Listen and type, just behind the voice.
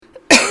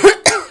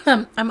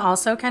I'm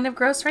also kind of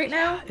gross right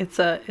now.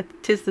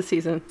 Tis the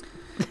season.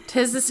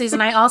 Tis the season.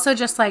 I also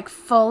just like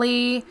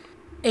fully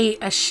ate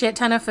a shit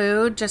ton of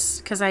food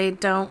just because I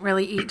don't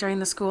really eat during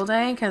the school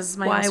day because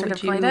my Why ulcerative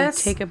would you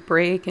colitis. take a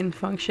break and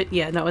function?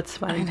 Yeah, no, it's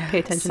fine. Pay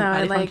attention to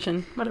body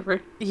function.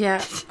 Whatever.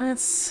 Yeah,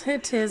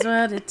 it is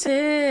what it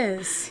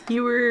is.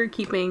 You were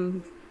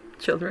keeping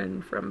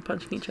children from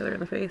punching each other in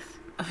the face.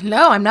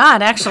 No, I'm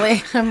not,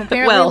 actually. I'm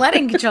apparently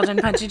letting children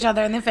punch each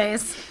other in the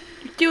face.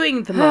 You're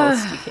doing the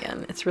most you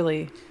can. It's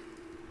really...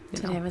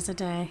 Today was a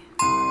day.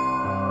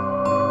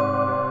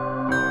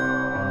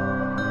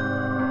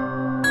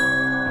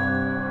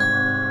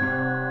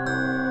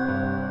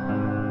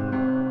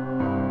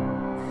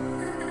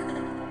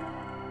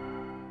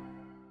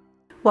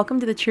 Welcome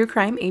to the True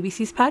Crime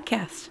ABC's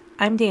podcast.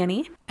 I'm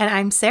Danny. And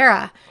I'm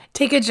Sarah.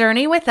 Take a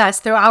journey with us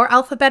through our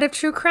alphabet of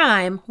true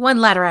crime, one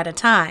letter at a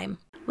time.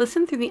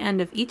 Listen through the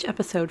end of each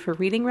episode for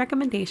reading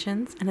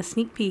recommendations and a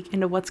sneak peek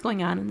into what's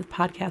going on in the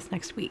podcast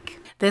next week.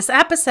 This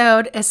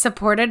episode is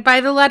supported by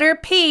the letter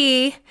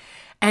P,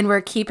 and we're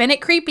keeping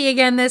it creepy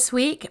again this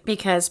week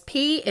because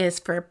P is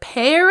for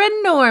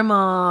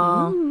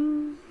paranormal.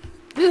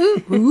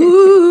 Ooh.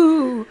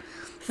 Ooh.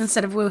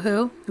 Instead of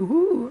woohoo.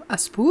 Ooh, a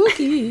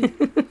spooky.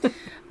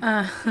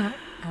 I'm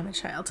a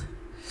child.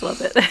 Love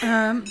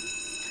it.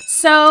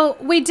 So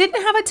we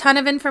didn't have a ton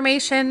of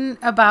information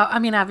about,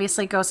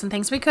 obviously ghosts and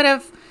things. We could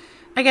have,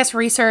 I guess,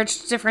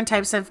 researched different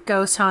types of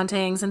ghost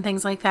hauntings and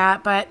things like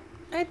that, but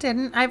I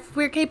didn't.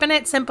 We're keeping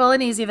it simple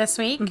and easy this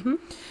week.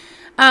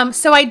 Mm-hmm.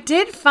 So I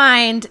did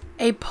find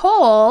a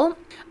poll,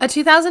 a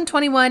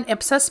 2021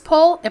 Ipsos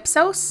poll.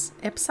 Ipsos?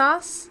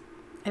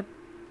 I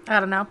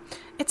don't know.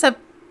 It's a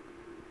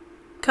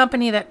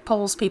company that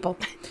polls people.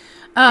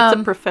 It's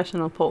a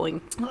professional polling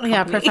company.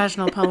 Yeah,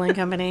 professional polling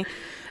company.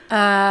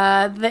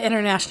 The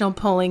International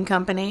Polling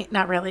Company.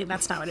 Not really.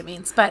 That's not what it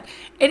means. But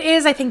it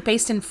is, I think,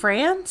 based in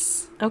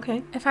France.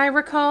 Okay. If I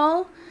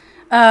recall.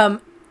 And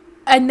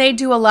they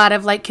do a lot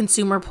of like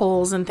consumer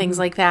polls and things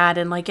like that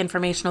and like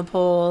informational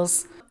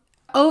polls.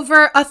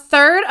 Over a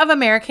third of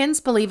Americans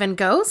believe in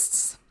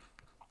ghosts.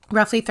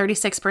 Roughly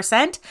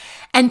 36%.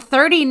 And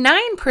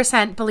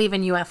 39% believe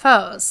in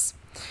UFOs.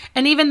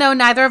 And even though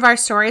neither of our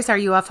stories are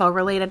UFO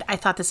related, I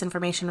thought this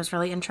information was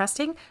really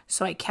interesting,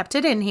 so I kept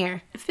it in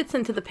here. It fits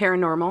into the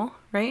paranormal,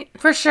 right?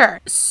 For sure.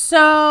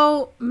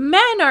 So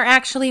men are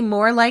actually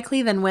more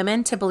likely than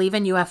women to believe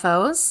in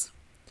UFOs.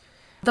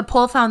 The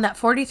poll found that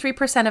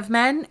 43% of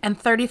men and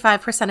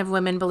 35% of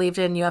women believed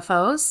in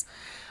UFOs,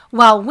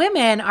 while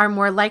women are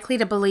more likely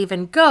to believe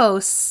in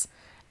ghosts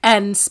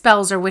and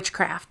spells or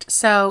witchcraft.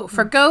 So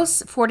for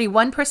ghosts,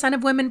 41%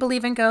 of women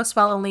believe in ghosts,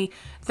 while only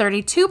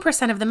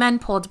 32% of the men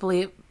polled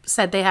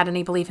said they had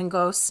any belief in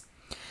ghosts.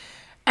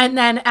 And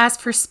then as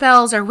for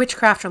spells or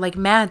witchcraft or like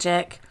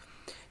magic,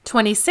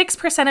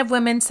 26% of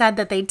women said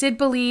that they did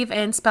believe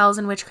in spells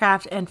and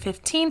witchcraft, and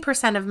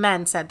 15% of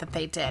men said that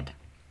they did.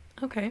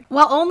 Okay.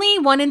 While only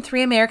 1 in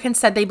 3 Americans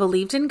said they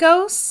believed in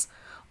ghosts,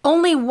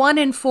 only 1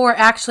 in 4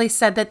 actually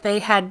said that they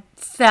had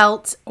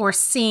felt or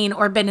seen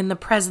or been in the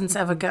presence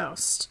of a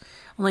ghost.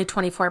 Only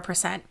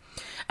 24%.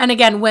 And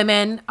again,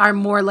 women are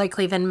more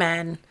likely than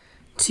men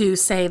to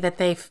say that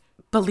they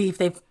believe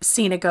they've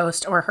seen a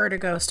ghost or heard a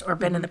ghost or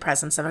been in the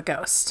presence of a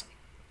ghost.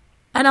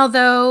 And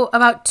although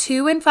about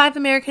 2 in 5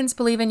 Americans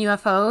believe in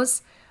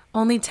UFOs,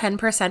 only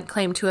 10%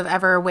 claim to have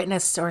ever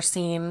witnessed or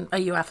seen a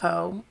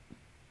UFO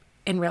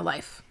in real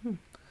life.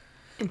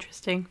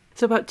 Interesting.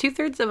 So about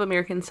 2/3 of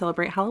Americans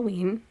celebrate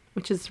Halloween,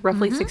 which is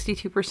roughly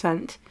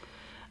 62%.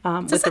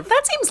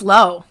 That seems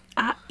low.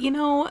 I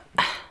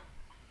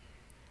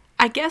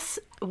guess,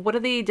 what do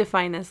they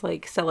define as,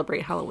 like,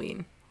 celebrate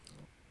Halloween?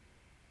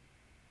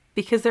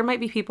 Because there might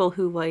be people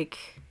who,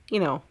 like,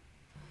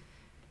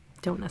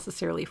 don't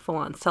necessarily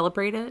full-on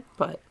celebrate it,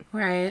 but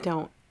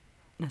don't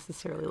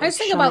necessarily, like, I just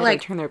think about,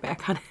 like, turn their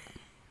back on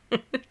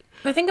it.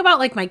 I think about,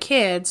 like, my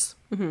kids.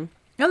 Mm-hmm.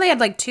 I only had,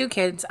 like, 2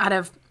 kids out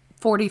of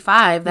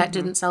 45 that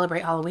didn't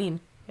celebrate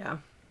Halloween. Yeah.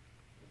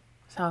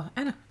 So,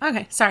 I know.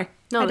 Okay, sorry.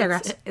 No, I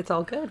digress. It's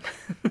all good.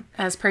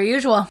 As per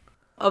usual.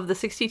 Of the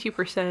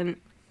 62%,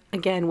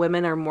 again,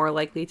 women are more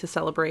likely to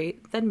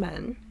celebrate than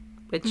men,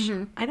 which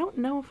I don't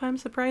know if I'm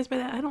surprised by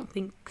that. I don't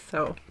think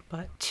so.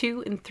 But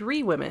 2 in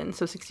 3 women,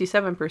 so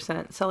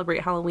 67%,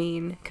 celebrate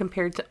Halloween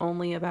compared to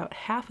only about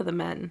half of the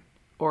men,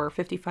 or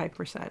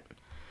 55%.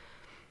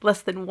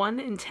 Less than 1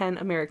 in 10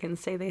 Americans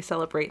say they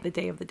celebrate the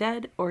Day of the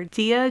Dead, or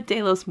Dia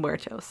de los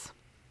Muertos.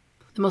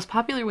 The most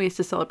popular ways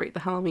to celebrate the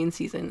Halloween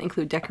season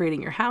include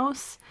decorating your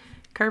house,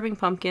 carving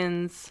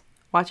pumpkins,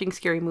 watching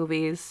scary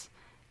movies,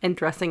 and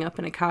dressing up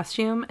in a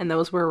costume. And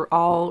those were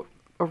all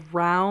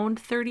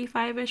around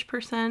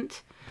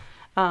 35-ish%.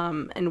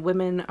 And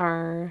women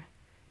are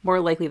more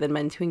likely than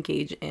men to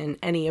engage in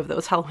any of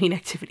those Halloween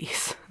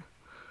activities.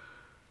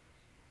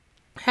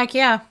 Heck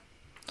yeah.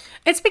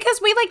 It's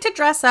because we like to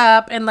dress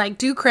up and like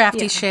do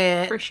crafty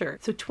shit. For sure.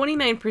 So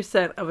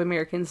 29% of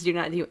Americans do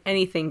not do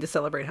anything to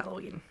celebrate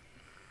Halloween.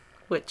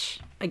 Which,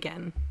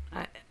 again,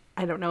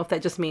 I don't know if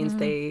that just means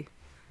they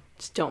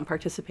just don't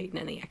participate in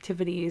any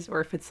activities,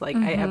 or if it's like,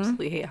 I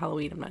absolutely hate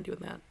Halloween, I'm not doing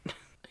that.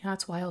 Yeah,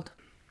 it's wild.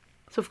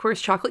 So, of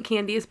course, chocolate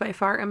candy is by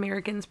far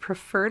Americans'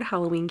 preferred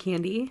Halloween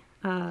candy.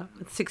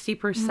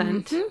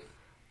 60%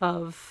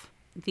 of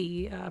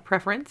the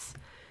preference.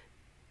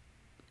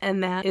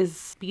 And that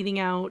is beating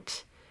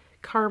out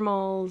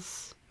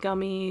caramels,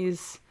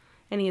 gummies,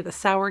 any of the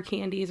sour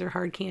candies or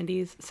hard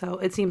candies. So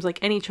it seems like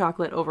any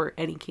chocolate over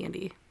any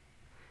candy,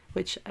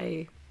 which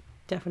I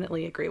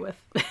definitely agree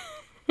with.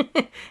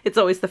 It's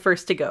always the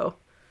first to go.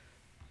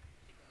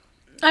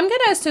 I'm going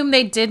to assume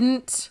they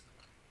didn't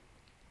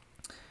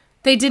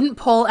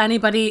poll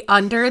anybody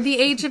under the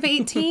age of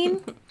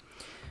 18.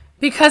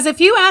 Because if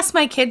you ask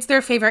my kids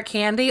their favorite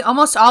candy,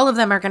 almost all of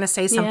them are going to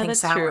say something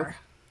sour. True.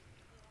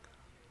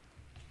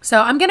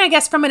 So I'm going to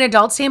guess from an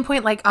adult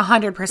standpoint, like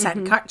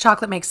 100%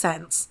 chocolate makes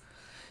sense.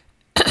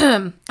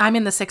 I'm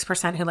in the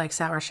 6% who like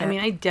sour shit. I mean,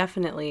 I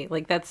definitely,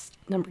 like, that's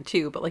number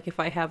 2. But, like, if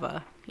I have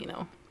a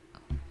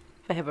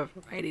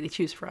variety to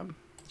choose from,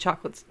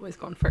 chocolate's always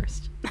going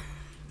first.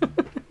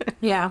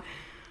 Yeah.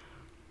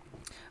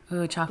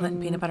 Ooh, chocolate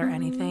and peanut butter,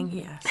 anything?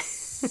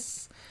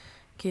 Yes.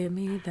 Give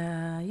me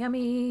the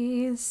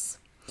yummies.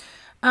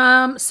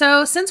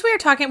 So since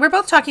we're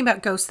both talking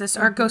about ghosts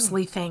or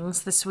ghostly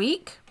things this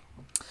week,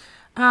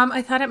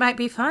 I thought it might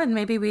be fun.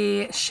 Maybe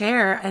we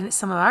share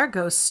some of our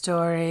ghost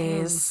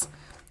stories,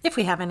 if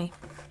we have any.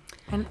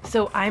 And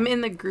so I'm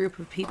in the group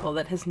of people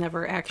that has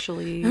never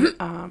actually,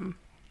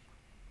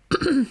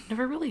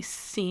 never really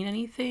seen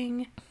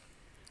anything,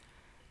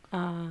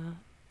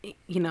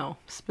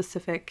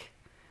 specific.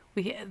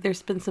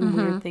 There's been some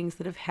weird things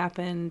that have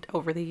happened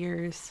over the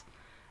years.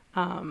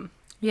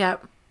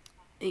 Yep.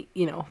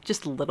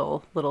 Just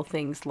little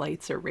things,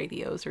 lights or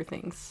radios or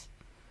things.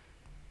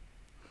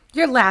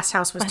 Your last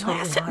house was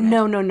totally haunted.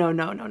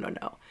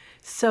 No.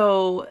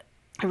 So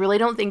I really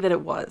don't think that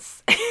it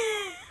was.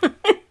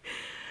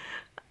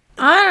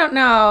 I don't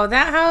know.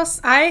 That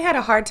house, I had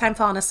a hard time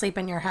falling asleep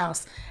in your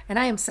house, and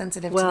I am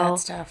sensitive to that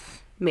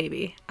stuff.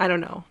 Maybe. I don't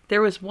know.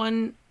 There was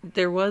one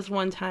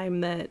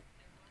time that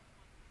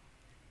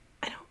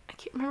I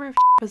can't remember if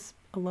I was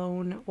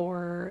alone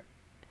or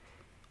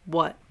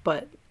what,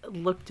 but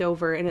looked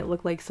over and it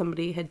looked like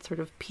somebody had sort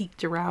of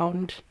peeked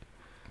around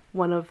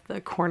one of the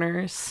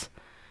corners,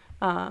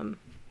 kind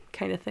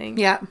of thing.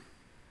 Yeah.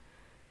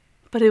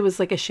 But it was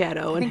like a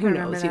shadow, and who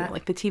knows,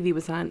 like the TV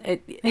was on.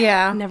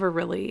 Never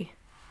really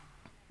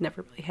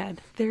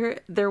had.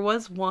 There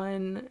was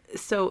one,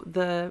 so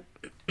the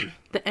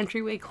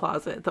entryway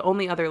closet, the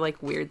only other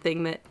weird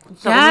thing that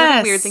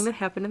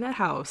happened in that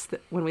house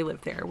when we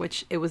lived there,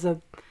 which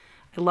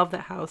I love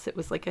that house. It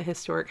was like a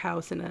historic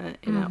house in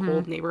an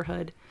old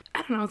neighborhood. I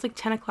don't know, it was like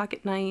 10 o'clock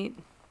at night,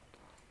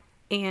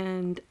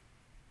 and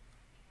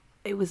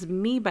it was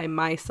me by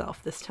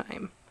myself this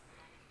time.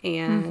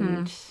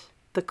 And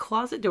the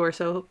closet door,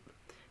 so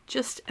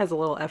just as a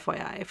little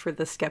FYI for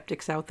the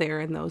skeptics out there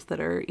and those that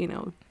are,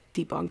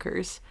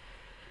 debunkers,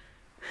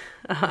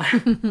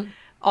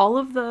 all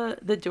of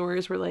the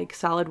doors were like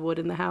solid wood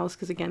in the house,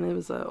 because again, it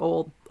was an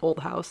old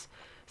house.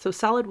 So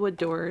solid wood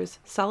doors,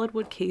 solid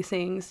wood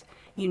casings.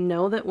 You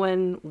know that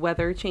when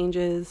weather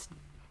changes,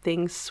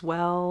 things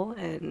swell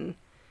and,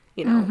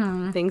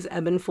 things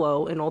ebb and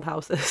flow in old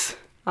houses.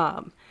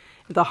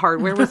 The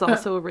hardware was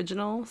also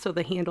original. So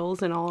the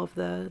handles and all of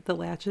the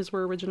latches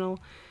were original.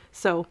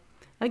 So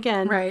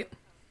again, right,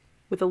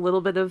 with a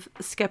little bit of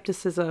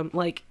skepticism,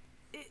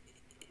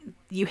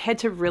 you had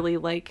to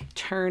really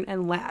turn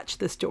and latch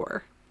this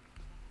door.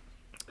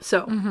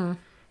 So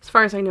as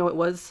far as I know, it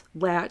was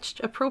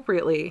latched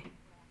appropriately.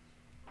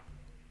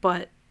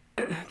 But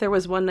there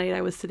was one night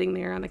I was sitting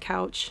there on the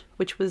couch,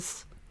 which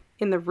was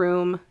in the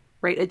room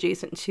right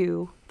adjacent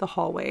to the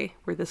hallway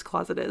where this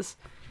closet is.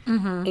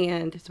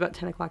 And it's about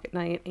 10 o'clock at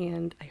night,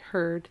 and I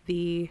heard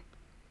the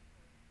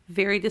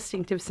very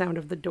distinctive sound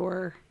of the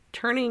door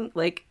turning,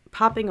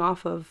 popping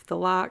off of the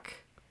lock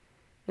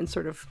and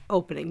sort of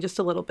opening just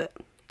a little bit.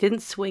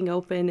 Didn't swing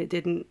open. It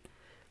didn't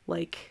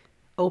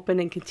open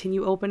and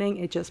continue opening.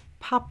 It just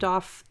popped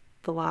off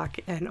the lock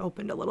and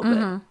opened a little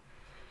bit.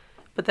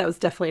 But that was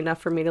definitely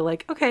enough for me to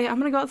okay, I'm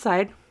going to go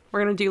outside.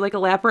 We're going to do a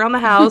lap around the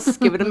house,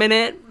 give it a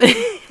minute,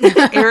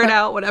 air it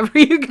out, whatever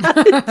you got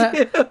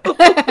to do.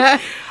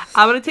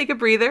 I'm going to take a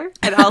breather,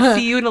 and I'll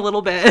see you in a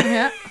little bit.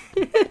 Yeah.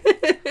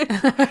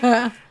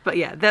 But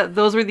yeah,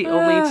 those were the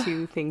only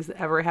two things that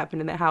ever happened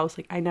in the house.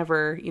 I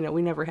never,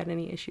 we never had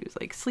any issues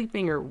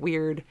sleeping or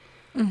weird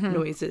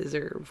noises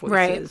or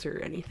voices or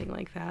anything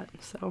like that.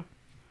 So,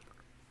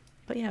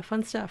 but yeah,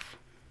 fun stuff.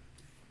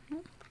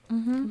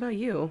 What about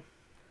you?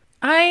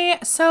 I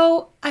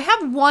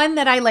have one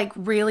that I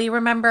really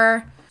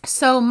remember.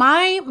 So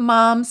my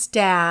mom's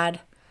dad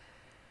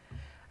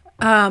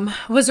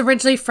was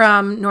originally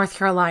from North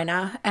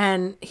Carolina,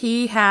 and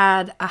he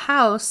had a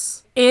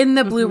house in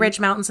the Blue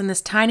Ridge Mountains in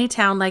this tiny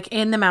town,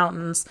 in the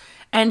mountains.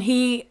 And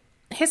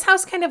his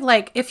house kind of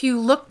if you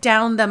look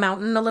down the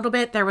mountain a little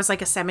bit, there was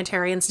a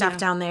cemetery and stuff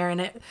down there,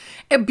 and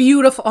it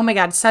beautiful. Oh my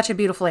God, such a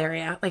beautiful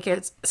area.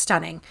 It's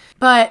stunning.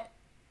 But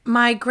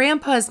my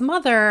grandpa's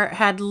mother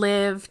had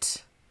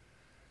lived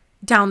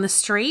down the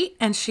street,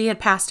 and she had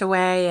passed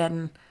away,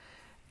 and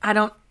I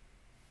don't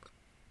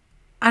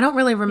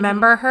really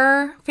remember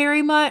her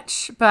very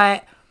much,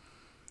 but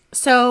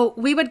so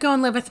we would go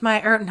and live with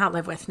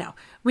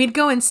we'd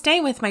go and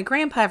stay with my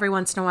grandpa every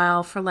once in a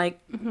while for like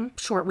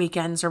short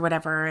weekends or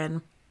whatever.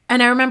 And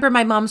I remember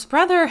my mom's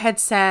brother had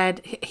said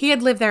he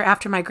had lived there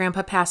after my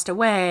grandpa passed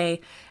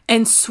away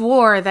and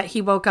swore that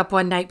he woke up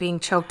one night being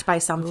choked by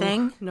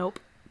something. Ooh, nope.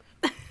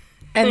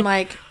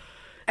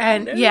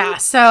 Yeah,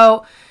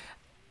 so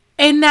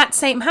in that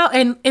same house,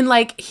 and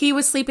like he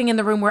was sleeping in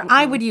the room where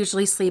I would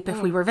usually sleep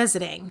if we were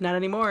visiting. Not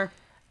anymore.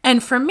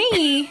 And for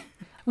me,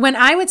 when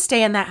I would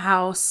stay in that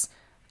house,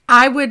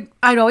 I'd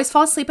always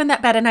fall asleep in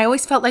that bed, and I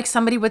always felt like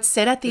somebody would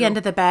sit at the end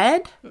of the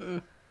bed.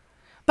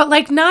 But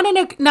like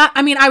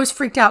I mean, I was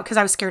freaked out because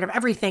I was scared of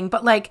everything,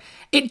 but like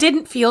it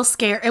didn't feel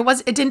scary.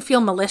 It didn't feel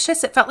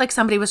malicious. It felt like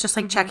somebody was just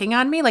like checking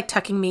on me, like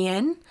tucking me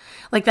in.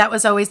 Like that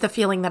was always the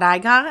feeling that I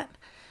got,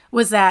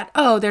 was that,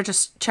 oh, they're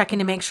just checking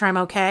to make sure I'm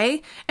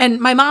okay.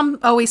 And my mom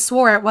always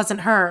swore it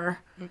wasn't her.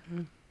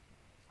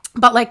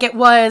 But like it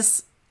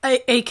was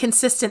a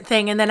consistent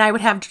thing. And then I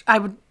would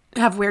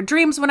have weird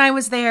dreams when I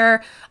was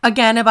there,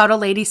 again, about a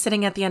lady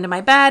sitting at the end of my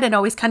bed and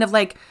always kind of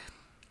like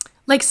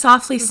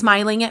softly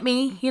smiling at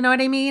me. You know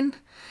what I mean?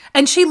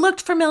 And she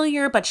looked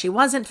familiar, but she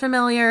wasn't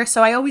familiar.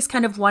 So I always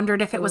kind of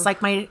wondered if it was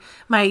like my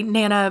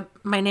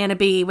Nana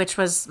B, which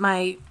was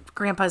my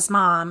grandpa's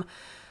mom,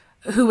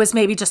 who was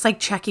maybe just like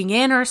checking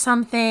in or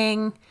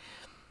something.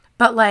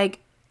 But like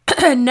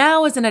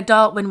now as an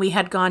adult, when we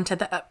had gone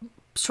to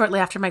shortly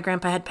after my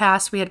grandpa had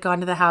passed, we had gone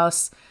to the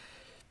house.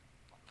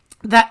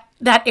 That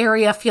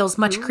area feels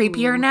much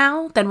creepier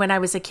now than when I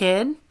was a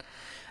kid.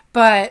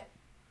 But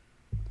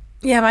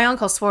yeah, my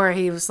uncle swore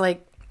he was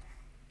like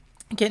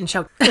getting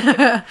choked.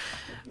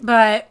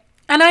 But,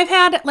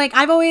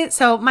 and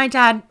so my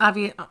dad,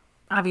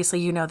 obviously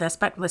you know this,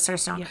 but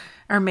listeners don't,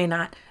 or may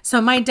not.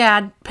 So my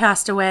dad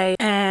passed away,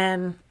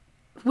 and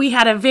we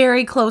had a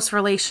very close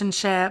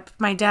relationship.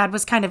 My dad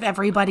was kind of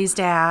everybody's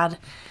dad.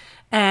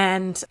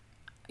 And,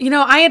 you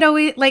know, I had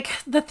always, like,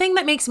 the thing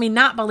that makes me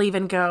not believe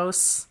in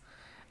ghosts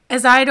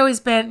is I had always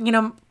been, you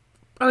know,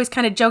 always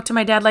kind of joked to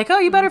my dad, like, oh,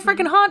 you better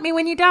freaking haunt me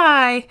when you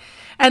die.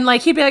 And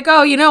like, he'd be like,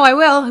 oh, you know, I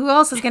will. Who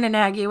else is going to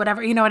nag you?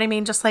 Whatever. You know what I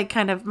mean? Just like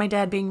kind of my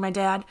dad being my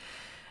dad.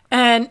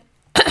 And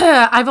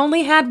I've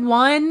only had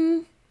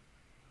one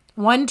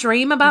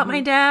dream about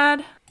my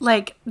dad,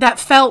 like that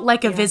felt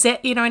like a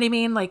visit, you know what I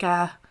mean? Like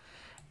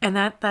and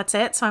that's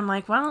it. So I'm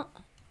like, well,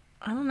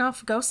 I don't know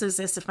if ghosts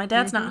exist. If my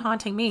dad's not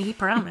haunting me, he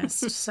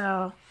promised.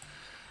 So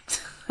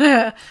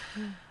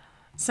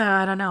so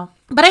I don't know.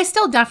 But I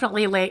still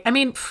definitely I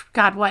mean,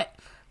 God, what?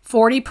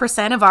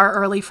 40% of our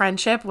early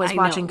friendship was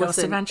watching Ghost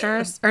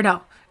Adventures. Or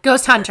no,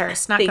 Ghost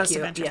Hunters, not Ghost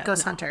Adventures. Yeah,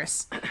 Ghost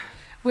Hunters.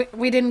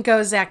 We didn't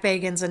go Zach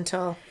Bagans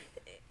until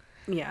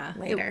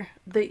later.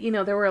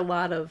 There were a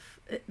lot of...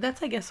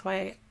 That's, I guess,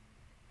 why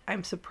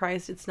I'm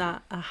surprised it's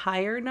not a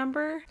higher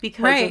number.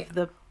 Because of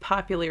the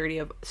popularity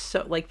of...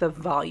 the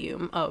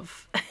volume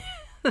of...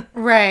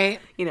 right.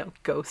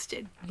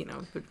 Ghosted,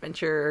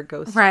 adventure or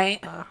ghost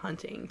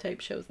hunting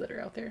type shows that are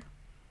out there.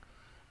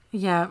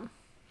 Yeah.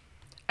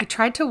 I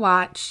tried to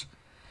watch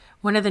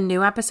one of the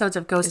new episodes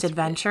of Ghost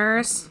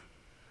Adventures.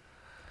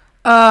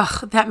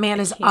 Ugh, that man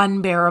is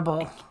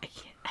unbearable. I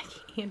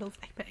can't handle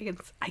Zach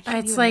Bagans. I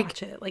can't even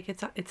watch it. Like,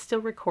 it's still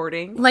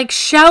recording. Like,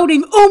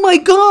 shouting, oh my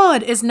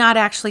God, is not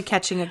actually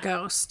catching a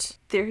ghost.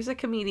 There's a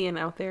comedian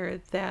out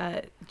there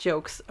that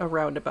jokes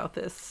around about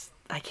this.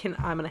 I'm going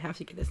to have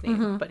to get his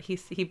name, but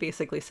he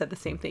basically said the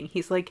same thing.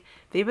 He's like,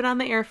 they've been on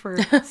the air for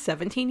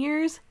 17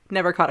 years,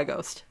 never caught a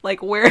ghost.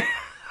 Like, where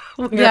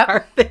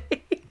are they?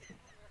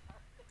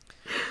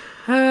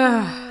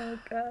 Oh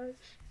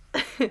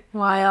gosh.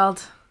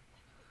 Wild.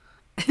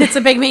 It's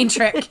a big mean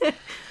trick.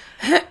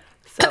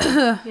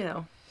 So,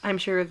 I'm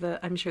sure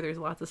there's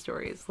lots of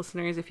stories.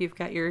 Listeners, if you've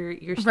got your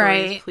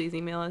stories, please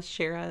email us,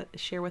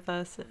 share with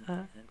us.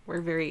 We're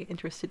very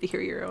interested to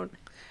hear your own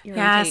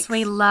takes.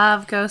 We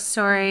love ghost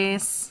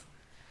stories.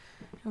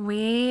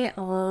 We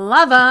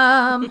love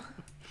them.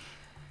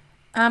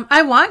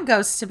 I want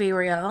ghosts to be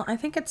real. I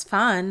think it's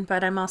fun,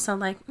 but I'm also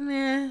like,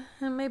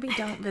 maybe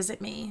don't visit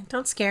me.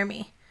 Don't scare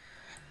me.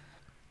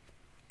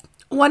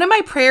 One of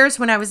my prayers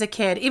when I was a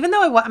kid, even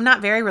though I'm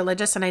not very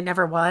religious and I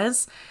never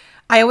was,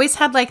 I always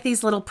had like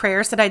these little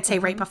prayers that I'd say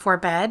right before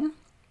bed.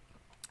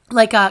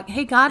 Like,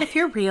 hey God, if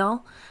you're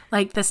real,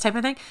 like this type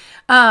of thing.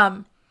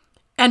 And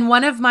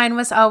one of mine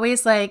was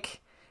always like,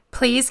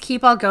 please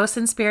keep all ghosts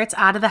and spirits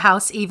out of the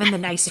house, even the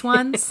nice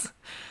ones.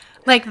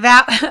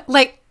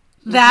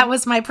 That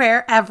was my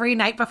prayer every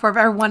night before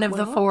bed, or one of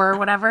the four or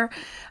whatever.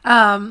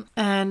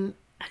 And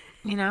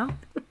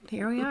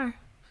here we are.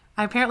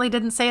 I apparently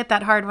didn't say it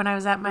that hard when I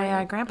was at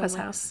my grandpa's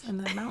house in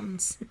the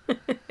mountains.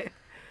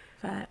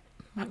 But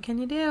what can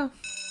you do?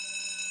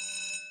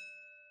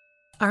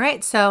 All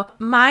right, so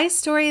my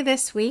story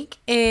this week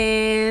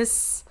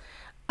is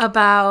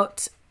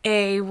about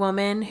a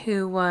woman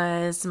who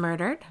was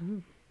murdered.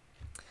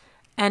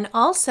 and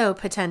also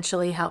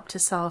potentially helped to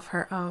solve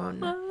her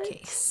own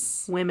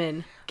case.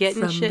 Women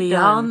getting From shit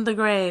beyond done. the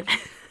grave.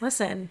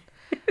 Listen,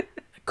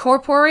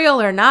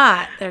 corporeal or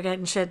not, they're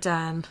getting shit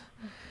done.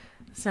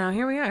 So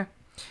here we are.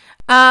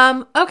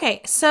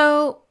 Okay,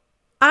 so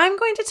I'm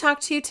going to talk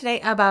to you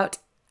today about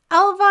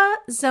Elva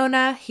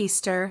Zona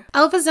Heister.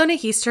 Elva Zona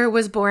Heister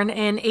was born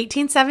in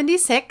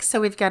 1876,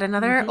 so we've got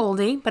another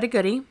oldie, but a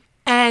goodie.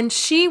 And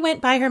she went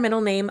by her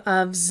middle name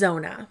of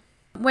Zona.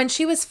 When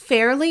she was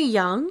fairly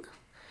young,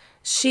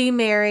 she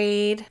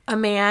married a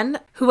man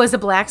who was a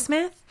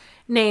blacksmith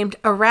named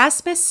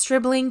Erasmus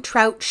Stribling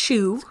Trout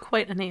Shoe.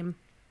 Quite a name.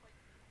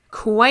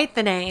 Quite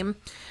the name.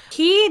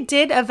 He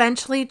did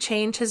eventually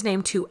change his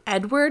name to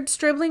Edward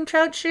Stribling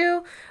Trout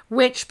Shoe,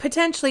 which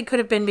potentially could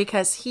have been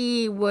because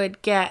he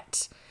would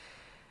get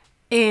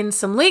in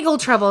some legal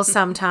trouble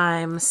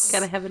sometimes.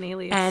 Gotta have an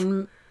alias.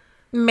 And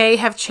may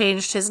have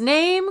changed his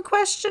name,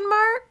 question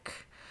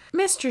mark.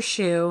 Mr.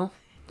 Shoe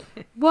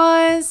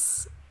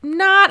was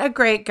not a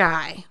great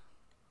guy.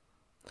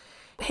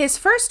 His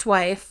first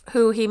wife,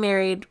 who he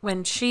married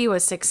when she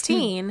was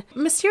 16,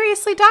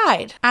 mysteriously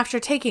died after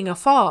taking a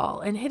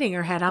fall and hitting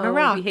her head on a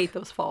rock. We hate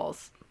those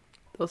falls.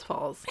 Those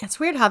falls. It's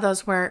weird how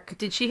those work.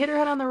 Did she hit her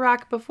head on the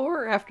rock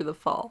before or after the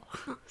fall?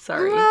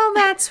 Sorry. Well,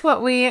 that's what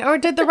or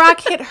did the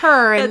rock hit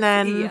her and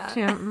then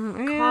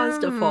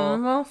caused a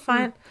fall. We'll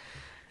find.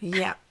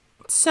 Yeah.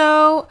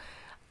 So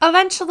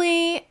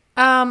eventually,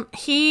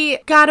 he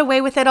got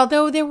away with it,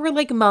 although there were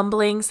like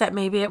mumblings that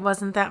maybe it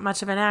wasn't that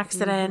much of an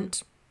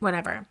accident,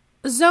 whatever.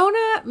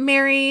 Zona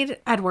married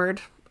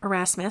Edward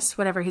Erasmus,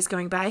 whatever he's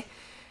going by,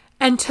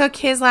 and took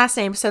his last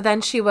name. So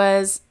then she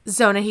was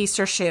Zona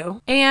Heister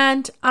Shoe.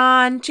 And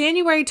on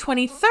January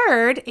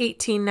 23rd,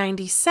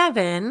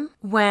 1897,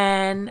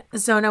 when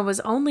Zona was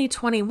only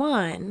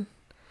 21,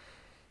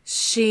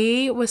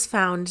 she was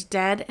found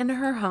dead in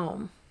her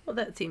home. Well,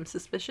 that seems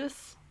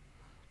suspicious.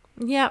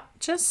 Yep,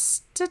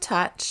 just a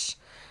touch.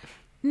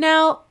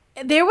 Now,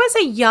 there was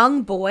a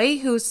young boy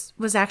who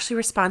was actually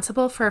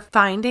responsible for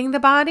finding the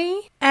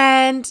body.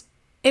 And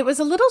it was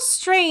a little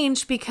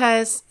strange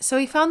because, so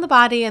he found the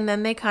body and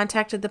then they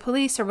contacted the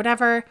police or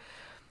whatever.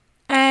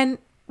 And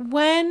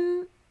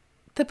when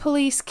the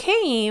police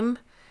came,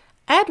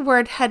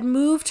 Edward had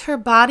moved her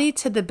body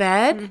to the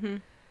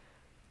bed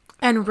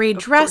and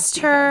redressed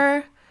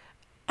her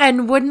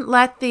and wouldn't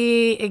let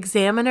the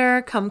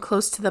examiner come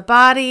close to the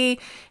body.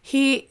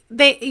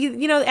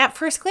 At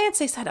first glance,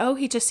 they said, oh,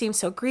 he just seems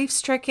so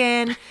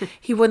grief-stricken.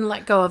 He wouldn't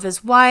let go of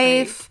his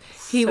wife.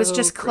 Right. He was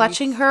just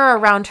clutching her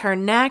around her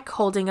neck,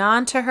 holding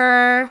on to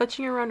her.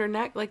 Clutching her around her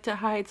neck, like to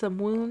hide some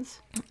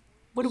wounds?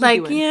 What are we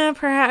doing? Yeah,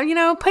 perhaps,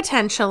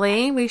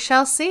 potentially. We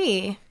shall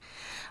see.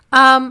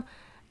 And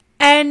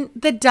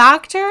the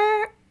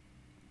doctor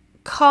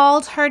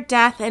called her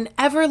death an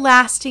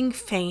everlasting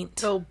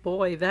faint. Oh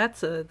boy,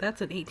 that's an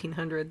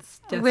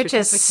 1800s death which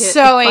is certificate.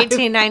 So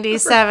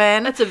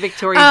 1897. That's a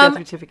Victorian death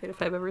certificate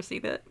if I've ever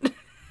seen it.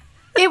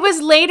 It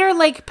was later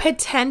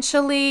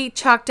potentially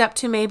chalked up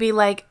to maybe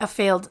a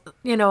failed,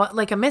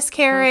 like a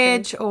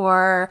miscarriage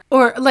or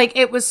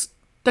it was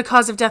the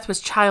cause of death was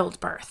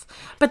childbirth.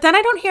 But then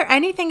I don't hear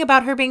anything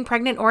about her being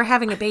pregnant or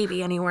having a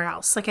baby anywhere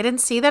else. I didn't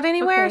see that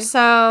anywhere. Okay.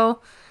 So,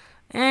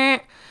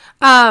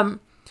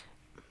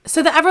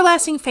 So the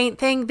everlasting faint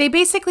thing, they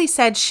basically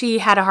said she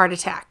had a heart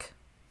attack.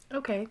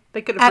 Okay.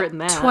 They could have written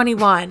that. At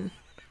 21.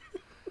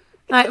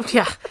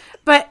 Yeah.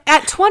 But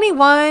at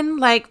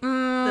 21,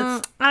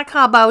 I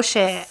call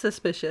bullshit.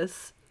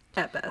 Suspicious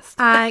at best.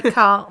 I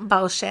call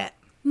bullshit.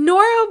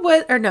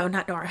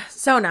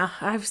 Zona.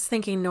 I was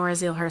thinking Nora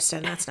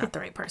Zeal-Hurston. That's not the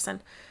right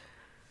person.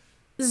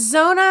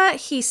 Zona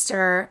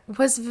Heister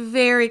was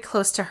very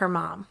close to her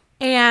mom.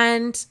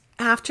 And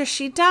after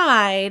she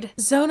died,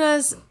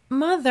 Zona's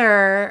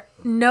mother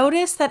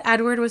noticed that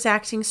Edward was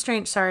acting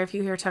strange. Sorry if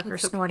you hear Tucker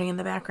snorting in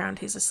the background.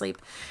 He's asleep.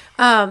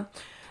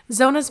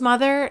 Zona's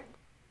mother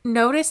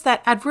noticed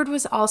that Edward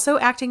was also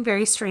acting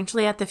very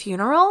strangely at the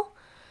funeral.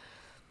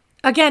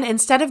 Again,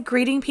 instead of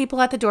greeting people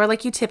at the door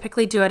like you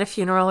typically do at a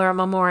funeral or a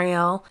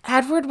memorial,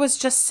 Edward was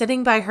just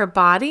sitting by her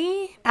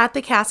body at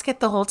the casket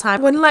the whole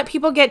time. Wouldn't let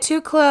people get too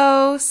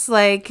close.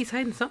 He's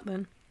hiding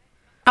something.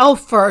 Oh,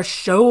 for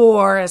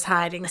sure is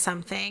hiding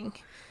something.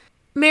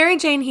 Mary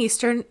Jane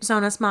Heister,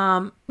 Zona's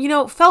mom,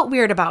 felt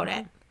weird about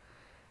it.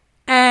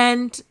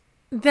 And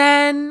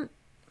then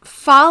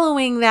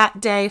following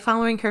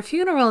her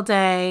funeral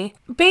day,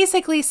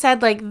 basically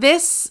said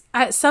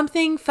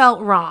something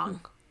felt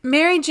wrong.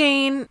 Mary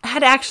Jane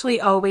had actually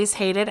always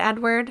hated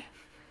Edward.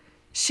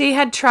 She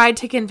had tried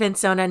to convince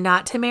Zona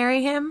not to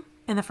marry him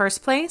in the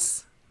first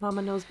place.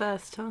 Mama knows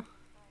best, huh?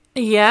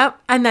 Yep.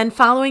 And then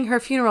following her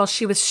funeral,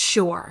 she was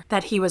sure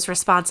that he was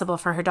responsible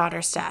for her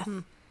daughter's death.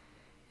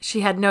 She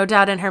had no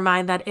doubt in her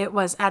mind that it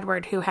was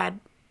Edward who had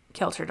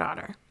killed her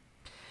daughter.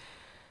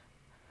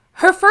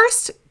 Her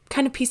first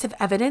kind of piece of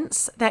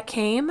evidence that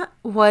came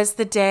was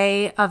the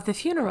day of the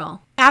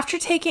funeral. After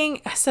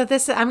taking,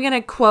 I'm going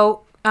to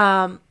quote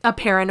a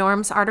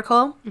Paranorms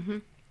article.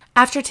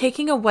 After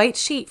taking a white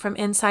sheet from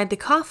inside the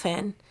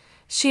coffin,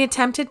 She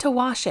attempted to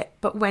wash it,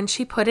 but when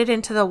she put it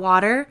into the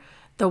water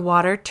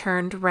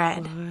turned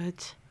red.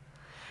 What?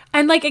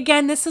 And like,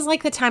 again, this is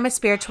like the time of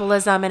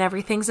spiritualism and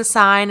everything's a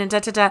sign and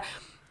da-da-da.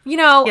 You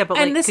know, Yeah, but,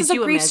 and like, this could is a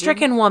you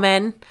grief-stricken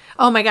woman.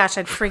 Oh my gosh,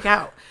 I'd freak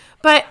out.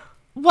 But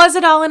was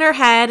it all in her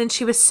head? And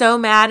she was so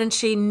mad and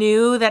she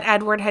knew that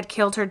Edward had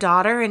killed her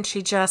daughter and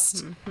she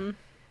just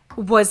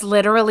was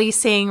literally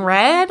seeing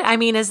red? I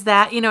mean, is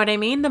that, you know what I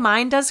mean? The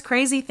mind does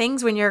crazy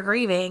things when you're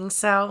grieving.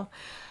 So,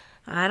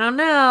 I don't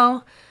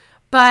know.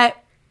 But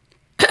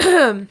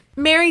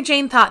Mary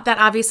Jane thought that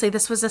obviously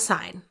this was a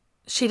sign.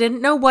 She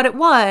didn't know what it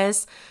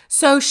was,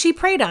 so she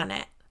prayed on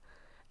it.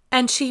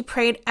 And she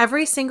prayed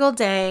every single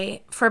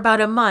day for about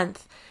a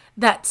month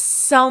that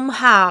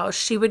somehow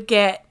she would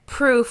get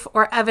proof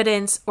or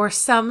evidence or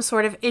some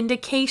sort of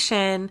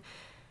indication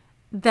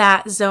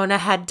that Zona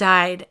had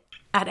died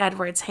at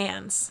Edward's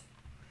hands,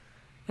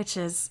 which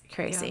is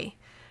crazy.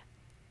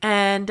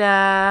 Yeah.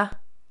 And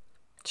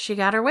she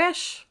got her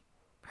wish.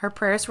 Her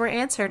prayers were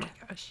answered. Oh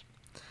my gosh.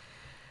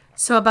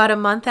 So about a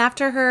month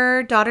after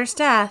her daughter's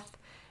death,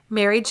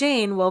 Mary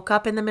Jane woke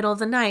up in the middle of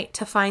the night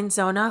to find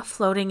Zona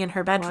floating in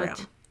her bedroom.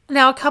 What?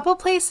 Now, a couple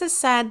places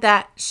said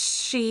that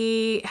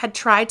she had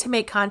tried to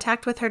make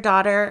contact with her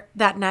daughter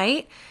that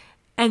night,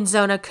 and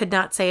Zona could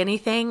not say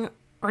anything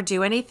or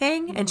do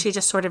anything, and she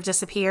just sort of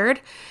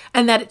disappeared,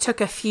 and that it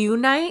took a few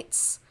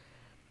nights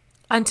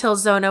until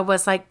Zona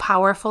was like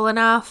powerful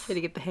enough to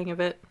get the hang of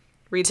it,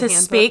 read the to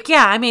handbook. speak.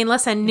 Yeah, I mean,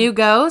 listen, new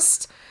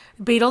ghost,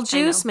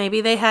 Beetlejuice,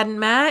 maybe they hadn't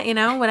met, you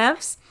know,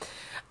 whatevs.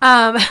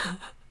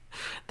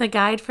 The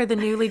guide for the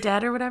newly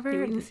dead or whatever.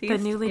 The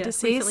newly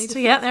deceased.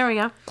 Yeah, there we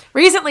go.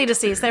 Recently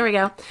deceased. There we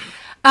go.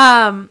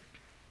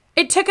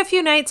 It took a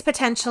few nights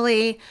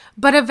potentially,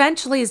 but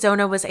eventually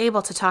Zona was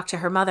able to talk to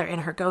her mother in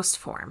her ghost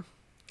form.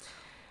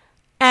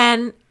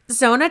 And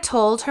Zona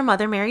told her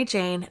mother, Mary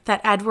Jane,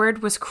 that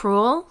Edward was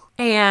cruel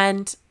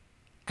and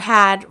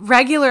had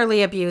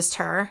regularly abused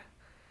her,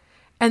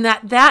 and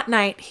that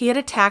night he had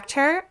attacked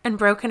her and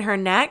broken her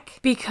neck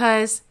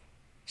because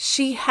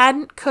she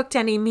hadn't cooked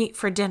any meat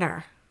for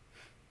dinner.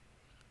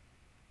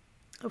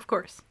 Of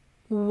course.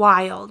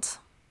 Wild.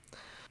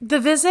 The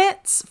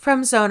visits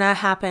from Zona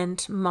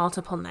happened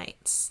multiple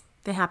nights.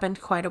 They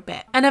happened quite a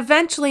bit. And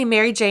eventually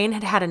Mary Jane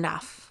had had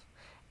enough,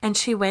 and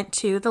she went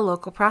to the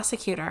local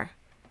prosecutor.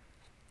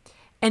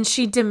 And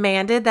she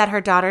demanded that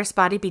her daughter's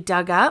body be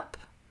dug up,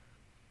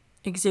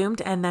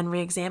 exhumed, and then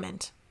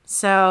re-examined.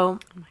 So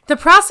the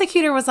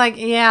prosecutor was like,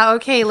 yeah,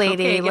 okay,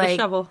 lady. Okay, get a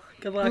shovel.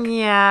 Good luck.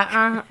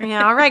 Yeah,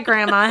 all right,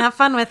 Grandma. Have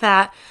fun with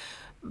that.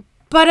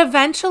 But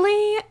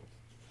eventually,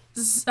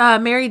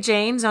 Mary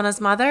Jane,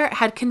 Zona's mother,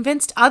 had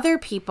convinced other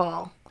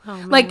people. Oh,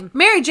 man. Like,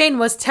 Mary Jane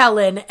was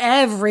telling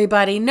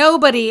everybody.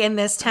 Nobody in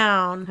this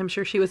town. I'm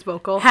sure she was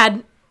vocal.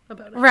 Had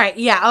about it. Right,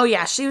 yeah. Oh,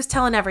 yeah. She was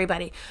telling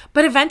everybody.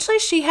 But eventually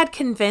she had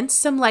convinced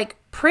some, like,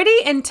 pretty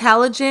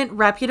intelligent,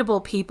 reputable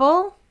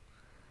people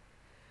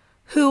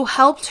who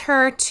helped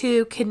her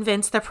to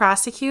convince the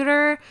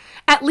prosecutor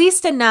at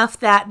least enough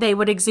that they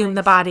would exhume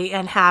the body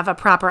and have a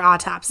proper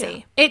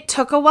autopsy. Yeah. It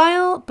took a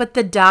while, but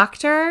the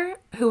doctor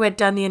who had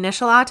done the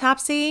initial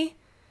autopsy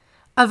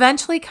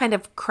eventually kind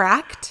of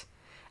cracked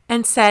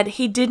and said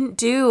he didn't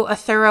do a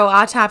thorough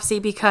autopsy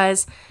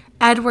because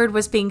Edward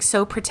was being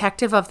so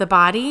protective of the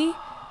body.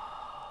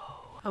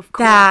 Of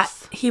course. That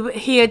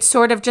he had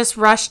sort of just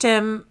rushed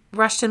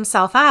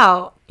himself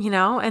out, you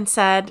know, and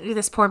said,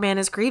 this poor man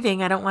is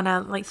grieving. I don't want to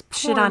like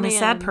shit on his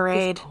sad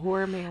parade. This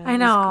poor man I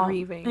know. is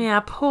grieving.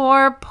 Yeah,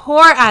 poor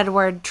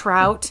Edward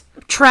Trout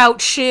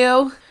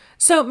shoe.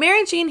 So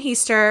Mary Jean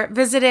Heaster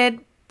visited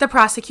the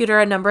prosecutor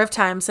a number of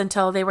times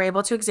until they were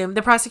able to exhume.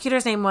 The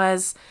prosecutor's name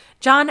was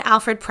John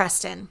Alfred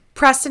Preston.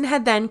 Preston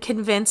had then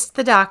convinced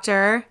the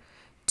doctor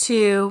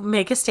to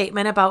make a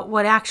statement about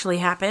what actually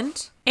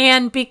happened.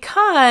 And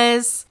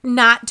because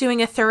not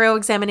doing a thorough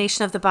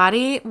examination of the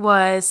body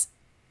was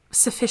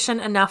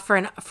sufficient enough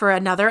for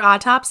another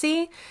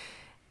autopsy,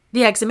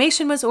 the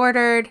exhumation was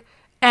ordered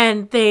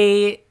and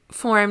they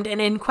formed an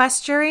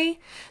inquest jury.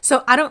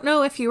 So I don't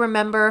know if you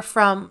remember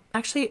from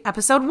actually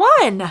episode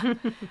 1.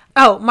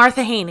 Oh,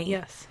 Martha Haney.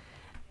 Yes.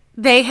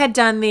 They had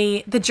done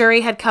the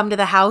jury had come to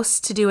the house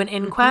to do an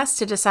inquest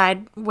to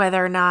decide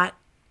whether or not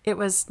it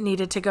was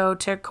needed to go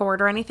to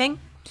court or anything.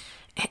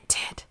 It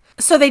did.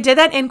 So they did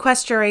that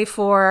inquest jury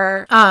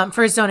for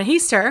Zona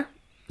Heaster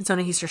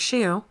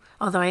Shoe,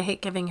 although I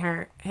hate giving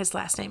her his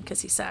last name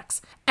because he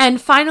sucks. And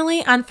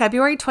finally, on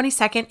February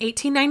 22nd,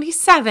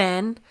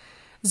 1897,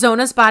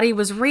 Zona's body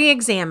was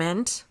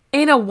re-examined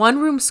in a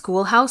one-room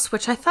schoolhouse,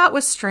 which I thought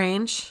was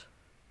strange.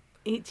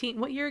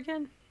 What year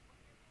again?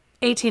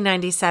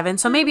 1897.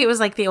 So maybe it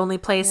was like the only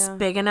place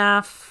big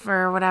enough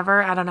or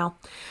whatever. I don't know.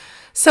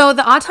 So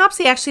the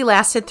autopsy actually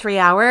lasted 3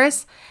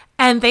 hours,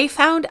 and they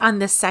found on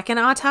the second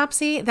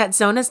autopsy that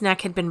Zona's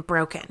neck had been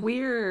broken.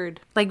 Weird.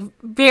 Like,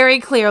 very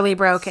clearly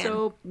broken.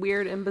 So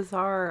weird and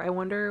bizarre. I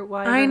wonder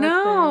why I her husband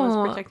know.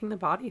 was protecting the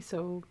body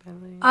so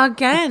badly.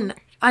 Again,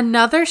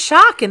 another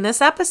shock in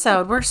this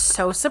episode. We're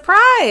so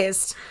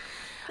surprised.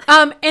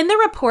 In the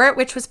report,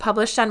 which was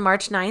published on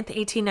March 9th,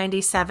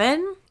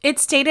 1897, It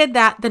stated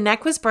that the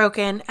neck was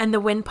broken and the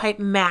windpipe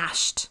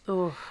mashed.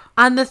 Oh.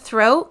 On the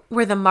throat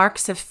were the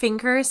marks of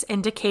fingers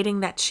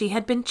indicating that she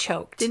had been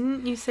choked.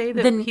 Didn't you say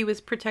that he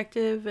was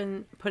protective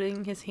and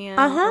putting his hand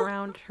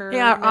around her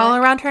Yeah, neck? all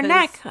around her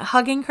neck,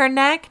 hugging her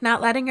neck,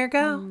 not letting her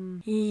go.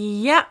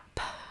 Yep.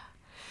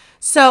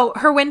 So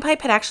her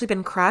windpipe had actually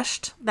been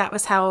crushed. That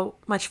was how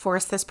much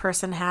force this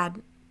person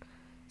had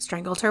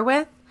strangled her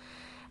with.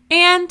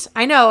 And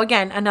I know,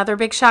 again, another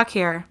big shock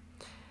here.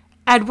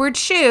 Edward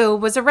Shue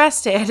was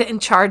arrested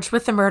and charged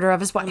with the murder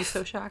of his wife. I'm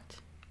so shocked.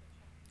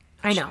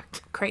 I know.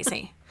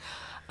 Crazy.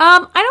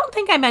 I don't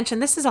think I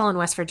mentioned, this is all in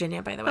West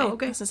Virginia, by the way. Oh,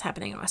 okay. This is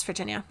happening in West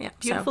Virginia. Yeah.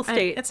 Beautiful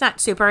state. It's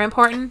not super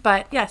important,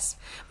 but yes.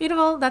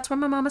 Beautiful. That's where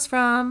my mom is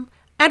from.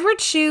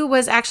 Edward Shue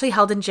was actually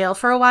held in jail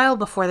for a while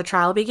before the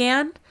trial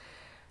began.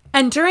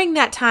 And during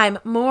that time,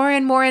 more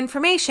and more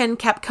information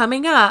kept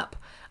coming up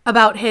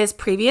about his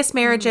previous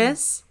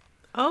marriages.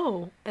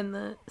 Oh, and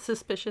the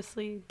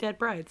suspiciously dead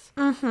brides.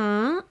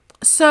 Mm-hmm.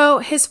 So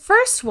his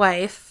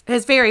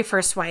very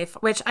first wife,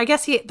 which I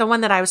guess the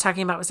one that I was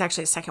talking about was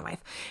actually his second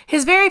wife.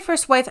 His very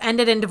first wife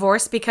ended in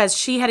divorce because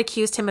she had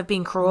accused him of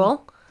being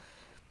cruel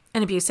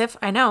and abusive.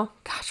 I know.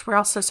 Gosh, we're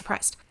all so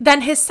surprised.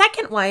 Then his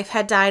second wife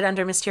had died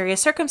under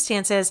mysterious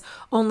circumstances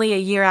only a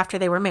year after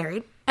they were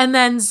married. And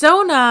then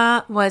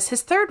Zona was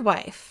his third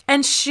wife.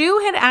 And Shue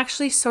had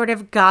actually sort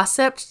of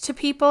gossiped to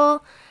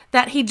people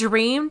that he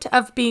dreamed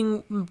of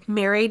being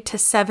married to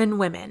 7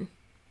 women.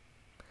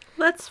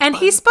 That's and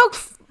fun. He spoke...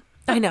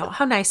 I know,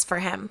 how nice for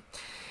him.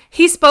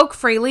 He spoke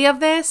freely of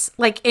this,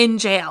 like in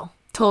jail.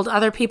 Told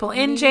other people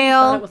in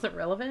jail. It wasn't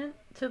relevant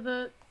to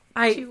the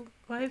 2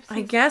 wives?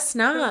 I guess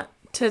not.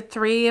 To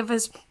 3 of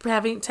his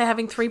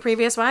having 3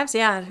 previous wives?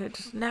 Yeah,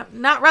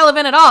 not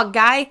relevant at all,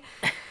 guy.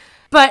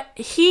 But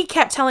he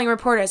kept telling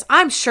reporters,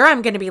 I'm sure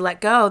I'm going to be let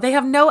go. They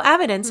have no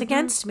evidence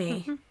against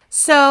me. Mm-hmm.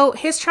 So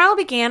his trial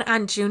began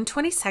on June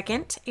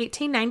 22nd,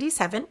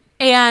 1897.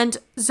 And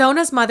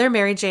Zona's mother,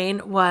 Mary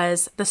Jane,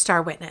 was the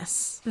star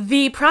witness.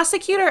 The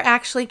prosecutor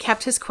actually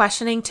kept his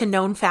questioning to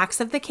known facts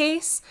of the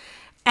case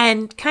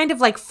and kind of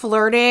like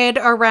flirted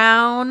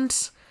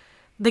around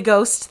the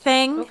ghost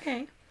thing.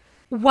 Okay.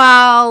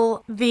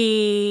 While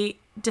the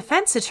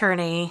defense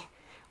attorney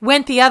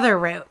went the other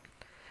route,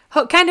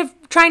 kind of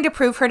trying to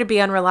prove her to be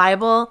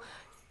unreliable.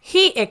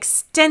 He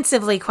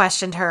extensively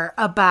questioned her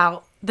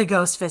about the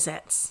ghost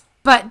visits.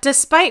 But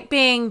despite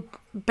being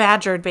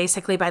badgered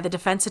basically by the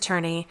defense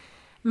attorney,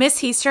 Miss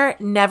Heaster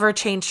never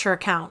changed her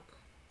account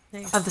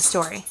of the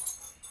story.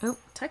 Oh,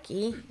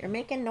 Tucky, you're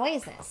making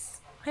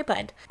noises. Hi,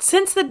 bud.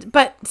 Since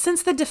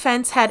the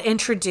defense had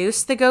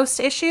introduced the ghost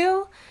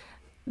issue,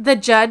 the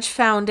judge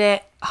found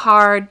it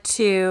hard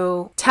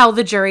to tell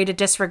the jury to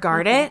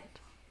disregard it.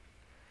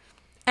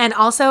 And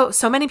also,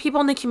 so many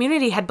people in the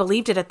community had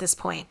believed it at this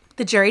point.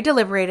 The jury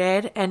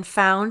deliberated and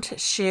found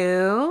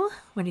Shue.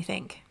 What do you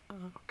think? Oh,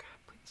 God,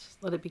 please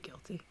just let it be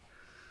guilty.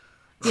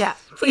 Yeah,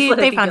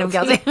 they found him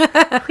guilty.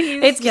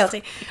 It's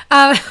guilty.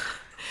 On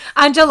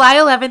July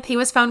 11th, he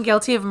was found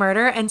guilty of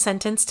murder and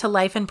sentenced to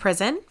life in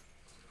prison.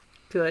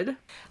 Good.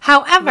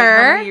 However...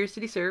 How many years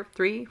did he serve?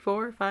 3,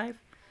 4, 5?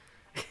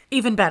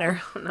 Even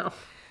better. Oh, no.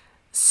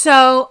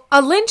 So,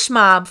 a lynch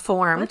mob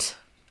formed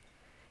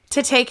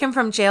to take him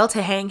from jail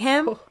to hang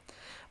him. Oh.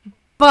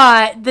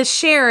 But the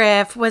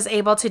sheriff was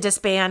able to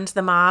disband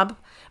the mob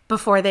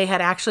before they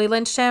had actually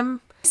lynched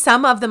him.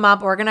 Some of the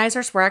mob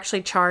organizers were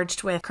actually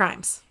charged with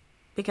crimes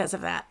because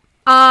of that.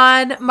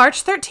 On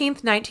March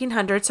 13th,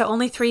 1900, so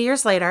only 3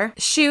 years later,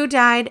 Shue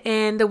died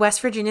in the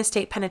West Virginia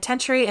State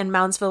Penitentiary in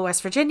Moundsville,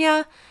 West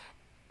Virginia,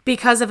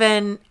 because of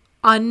an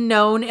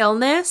unknown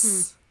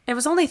illness. It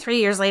was only 3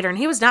 years later, and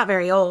he was not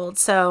very old,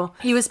 so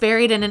he was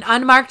buried in an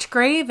unmarked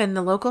grave in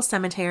the local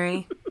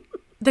cemetery.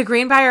 The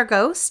Greenbrier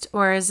Ghost,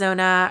 or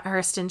Zona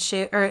Hurston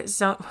Shue, or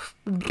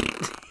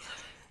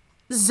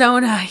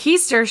Zona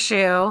Heaster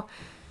Shue,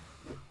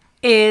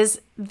 is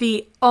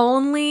the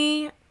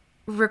only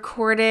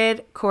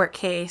recorded court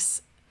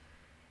case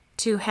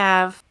to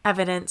have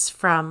evidence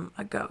from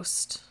a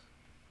ghost.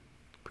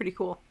 Pretty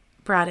cool.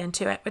 Brought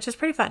into it, which is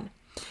pretty fun.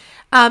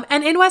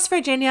 And in West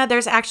Virginia,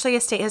 there's actually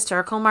a state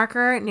historical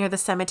marker near the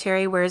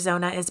cemetery where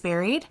Zona is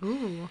buried.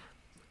 Ooh.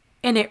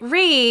 And it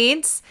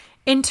reads,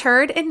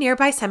 interred in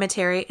nearby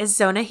cemetery is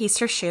Zona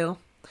Heaster Shue.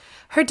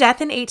 Her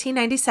death in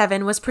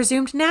 1897 was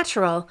presumed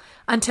natural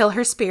until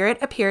her spirit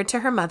appeared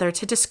to her mother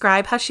to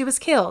describe how she was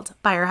killed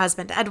by her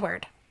husband,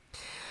 Edward.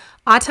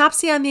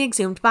 Autopsy on the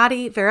exhumed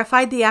body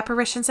verified the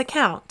apparition's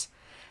account.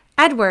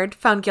 Edward,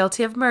 found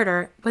guilty of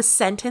murder, was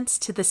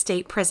sentenced to the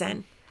state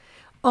prison.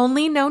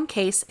 Only known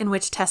case in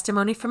which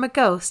testimony from a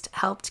ghost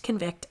helped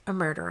convict a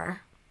murderer.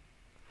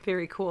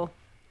 Very cool.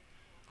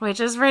 Which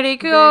is pretty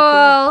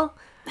cool.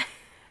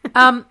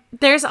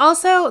 There's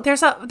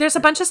a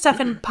bunch of stuff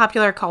in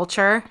popular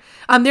culture.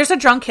 There's a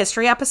drunk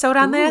history episode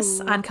on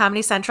this on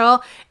Comedy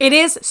Central. It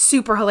is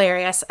super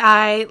hilarious.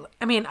 I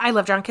mean, I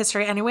love drunk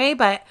history anyway,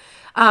 but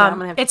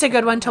it's a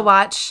good one to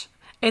watch.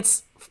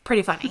 It's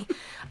pretty funny.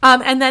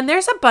 And then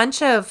there's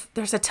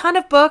a ton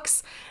of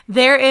books.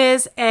 There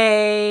is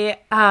in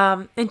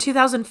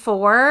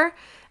 2004,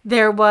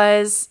 there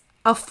was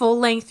a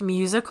full-length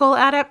musical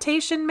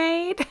adaptation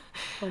made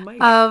Oh my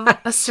of god.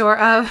 a story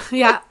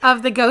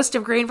of the ghost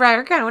of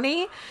Greenbrier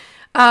County.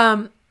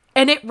 And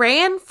it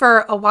ran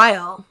for a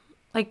while,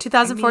 like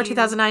 2004,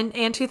 2009,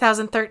 and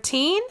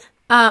 2013.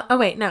 Oh,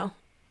 wait, no.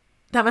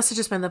 That must have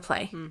just been the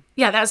play.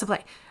 Yeah, that was the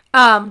play.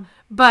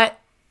 But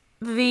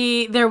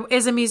there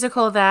is a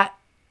musical that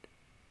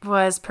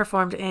was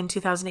performed in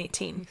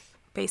 2018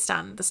 based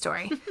on the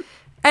story.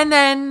 And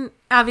then,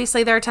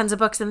 obviously, there are tons of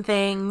books and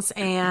things.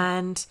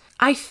 And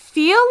I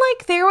feel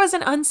like there was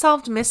an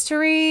Unsolved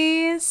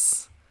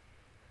Mysteries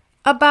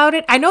about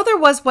it. I know there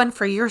was one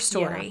for your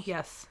story. Yeah,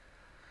 yes.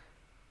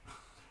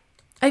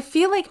 I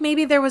feel like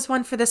maybe there was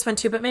one for this one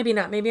too, but maybe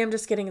not. Maybe I'm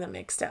just getting them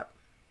mixed up.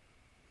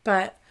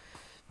 But,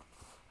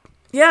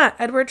 yeah,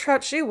 Edward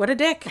Trout-Shue, what a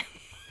dick.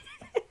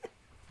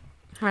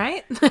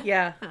 Right?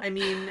 Yeah, I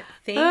mean,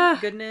 thank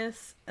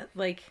goodness.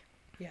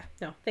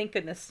 Thank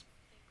goodness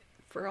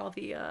for all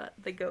the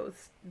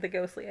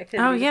ghostly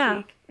activity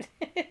this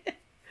week.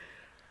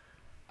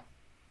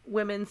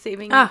 Women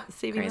saving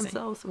crazy.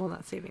 themselves. Well,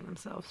 not saving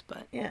themselves,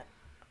 but yeah,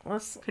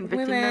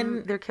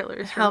 convicting their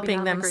killers, from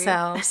helping beyond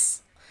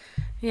themselves.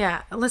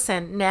 Yeah,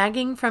 listen,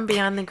 nagging from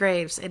beyond the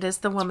graves. It is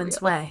the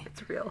woman's way.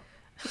 It's real.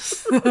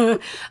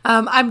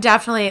 I'm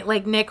definitely,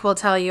 like Nick will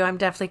tell you, I'm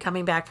definitely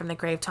coming back from the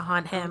grave to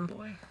haunt him. Oh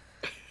boy.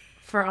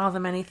 For all the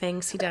many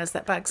things he does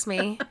that bugs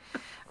me.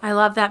 I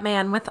love that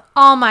man with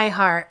all my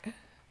heart.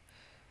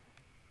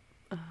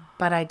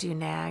 But I do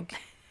nag.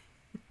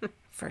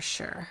 For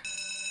sure.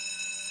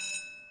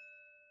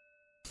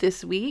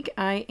 This week,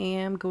 I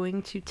am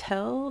going to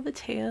tell the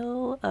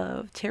tale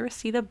of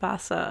Teresita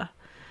Basa.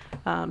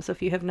 So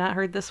if you have not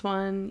heard this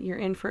one, you're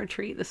in for a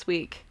treat this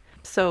week.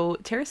 So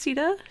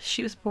Teresita,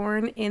 she was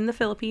born in the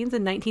Philippines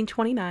in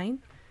 1929,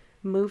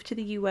 moved to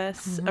the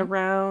U.S.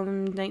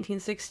 around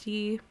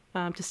 1960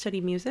 to study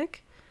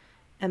music,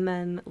 and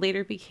then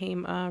later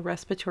became a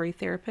respiratory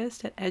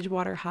therapist at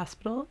Edgewater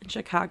Hospital in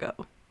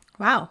Chicago.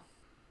 Wow.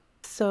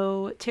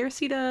 So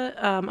Teresita,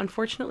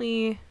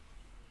 unfortunately,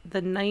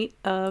 the night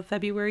of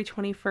February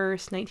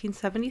 21st,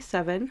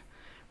 1977,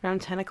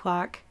 around 10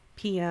 o'clock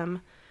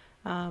p.m.,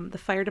 the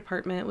fire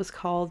department was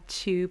called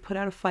to put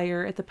out a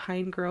fire at the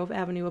Pine Grove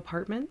Avenue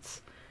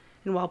apartments.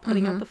 And while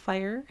putting out the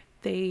fire,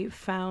 they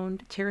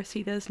found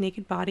Teresita's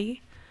naked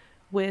body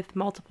with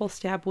multiple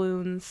stab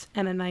wounds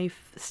and a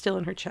knife still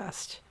in her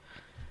chest.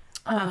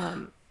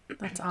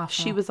 That's awful.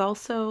 She was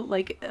also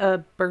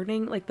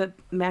burning, like the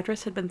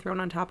mattress had been thrown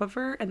on top of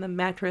her and the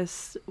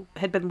mattress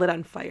had been lit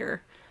on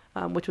fire,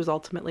 which was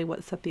ultimately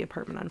what set the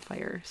apartment on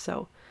fire.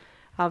 So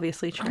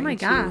obviously trying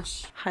to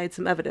hide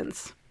some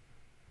evidence.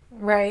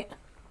 Right.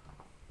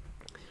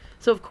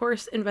 So, of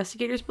course,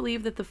 investigators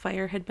believe that the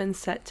fire had been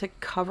set to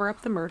cover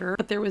up the murder,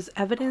 but there was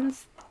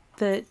evidence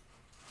that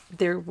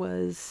there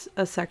was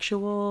a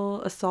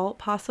sexual assault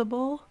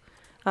possible.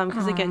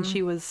 Because, again,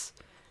 she was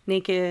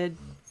naked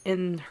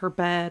in her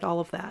bed, all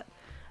of that.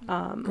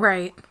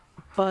 Right.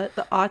 But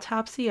the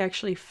autopsy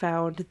actually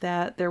found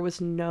that there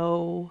was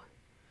no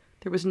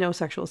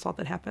sexual assault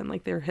that happened.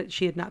 Like,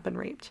 she had not been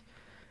raped.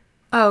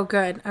 Oh,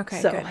 good.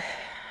 Okay,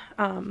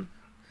 good.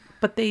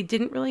 But they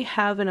didn't really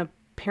have an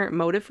apparent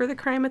motive for the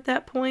crime at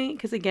that point,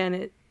 because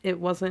again, it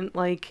wasn't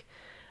like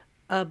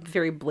a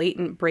very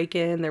blatant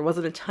break-in. There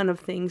wasn't a ton of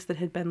things that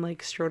had been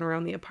like strewn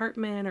around the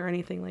apartment or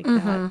anything like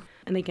that.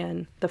 And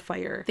again, the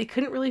fire. They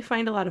couldn't really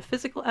find a lot of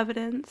physical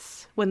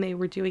evidence when they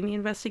were doing the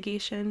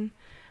investigation.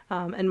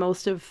 And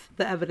most of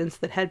the evidence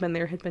that had been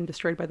there had been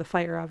destroyed by the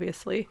fire,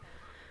 obviously.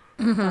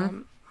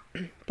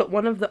 But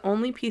one of the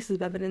only pieces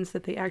of evidence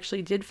that they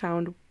actually did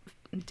find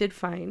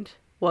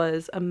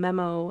was a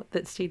memo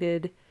that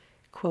stated,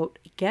 quote,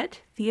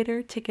 "Get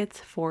theater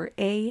tickets for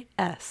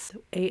A.S."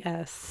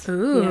 A.S.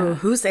 Ooh, yeah.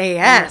 Who's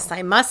A.S.?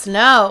 I must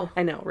know.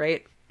 I know,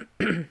 right?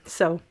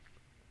 So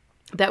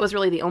that was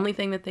really the only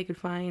thing that they could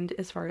find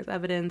as far as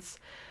evidence.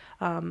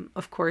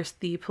 Of course,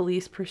 the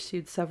police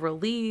pursued several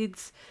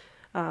leads,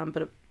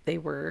 but they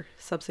were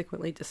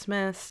subsequently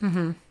dismissed.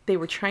 They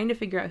were trying to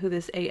figure out who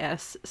this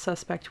A.S.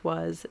 suspect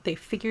was. They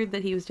figured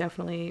that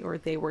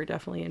they were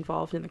definitely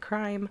involved in the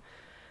crime,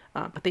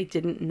 but they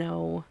didn't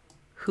know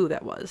who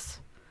that was.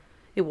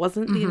 It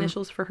wasn't the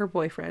initials for her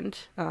boyfriend,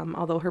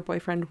 although her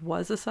boyfriend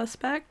was a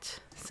suspect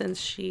since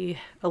she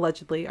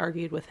allegedly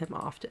argued with him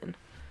often.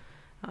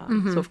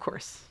 So, of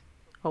course,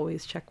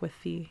 always check with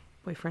the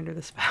boyfriend or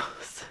the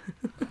spouse.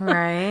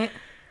 Right.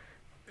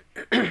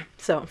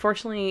 So,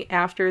 unfortunately,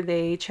 after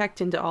they checked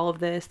into all of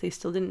this, they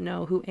still didn't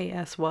know who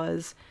A.S.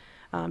 was.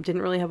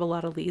 Didn't really have a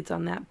lot of leads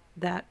on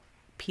that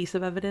piece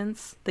of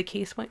evidence. The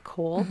case went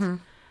cold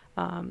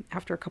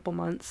after a couple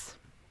months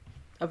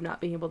of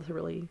not being able to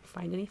really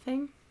find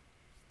anything.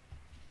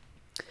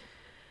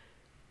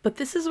 But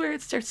this is where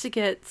it starts to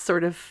get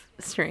sort of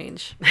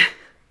strange.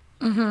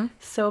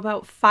 So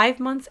about 5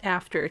 months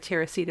after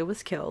Teresita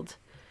was killed,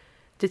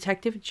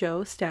 Detective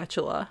Joe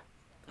Statula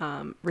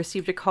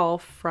received a call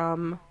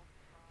from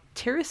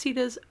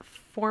Teresita's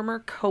former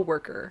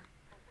coworker.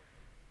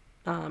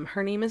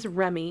 Her name is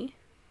Remy.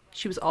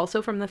 She was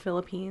also from the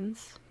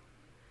Philippines.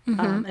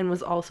 and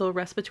was also a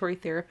respiratory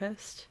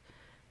therapist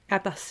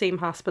at the same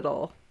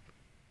hospital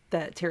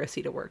that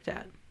Teresita worked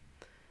at.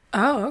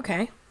 Oh,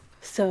 okay.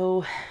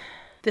 So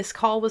this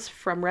call was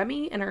from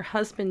Remy and her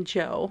husband,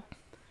 Joe,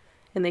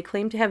 and they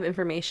claimed to have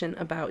information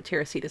about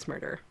Teresita's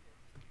murder.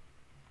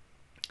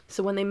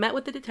 So when they met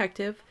with the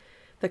detective,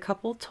 the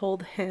couple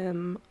told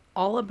him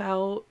all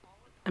about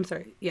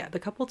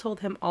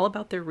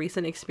their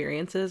recent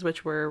experiences,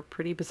 which were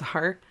pretty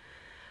bizarre.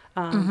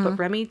 But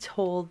Remy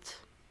told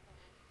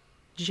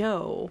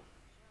Joe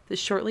that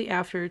shortly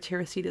after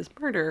Teresita's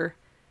murder,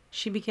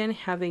 she began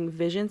having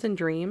visions and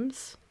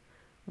dreams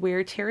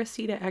where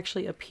Teresita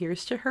actually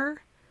appears to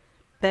her,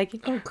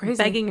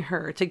 begging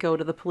her to go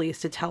to the police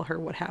to tell her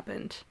what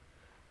happened.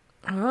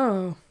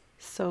 Oh.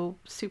 So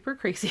super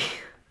crazy.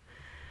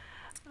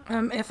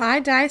 If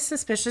I die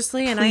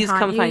suspiciously and Please I haunt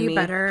come you, find you me.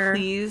 better...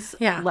 Please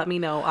let me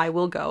know. I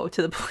will go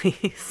to the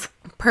police.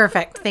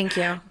 Perfect. Thank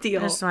you. Deal.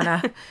 I just want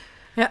to...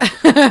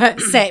 Yeah.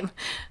 Same.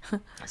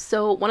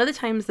 So one of the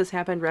times this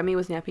happened, Remy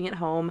was napping at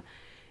home.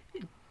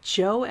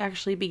 Joe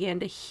actually began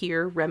to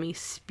hear Remy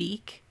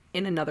speak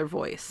in another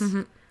voice.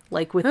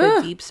 Like with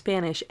a deep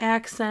Spanish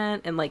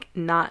accent and like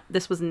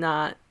this was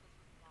not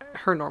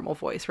her normal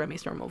voice,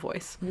 Remy's normal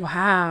voice.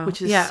 Wow.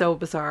 Which is so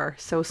bizarre,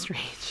 so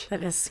strange.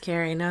 That is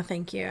scary. No,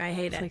 thank you. I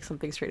hate it. It's like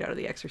something straight out of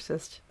The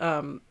Exorcist.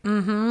 But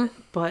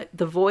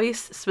the voice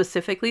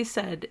specifically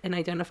said and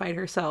identified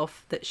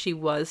herself that she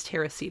was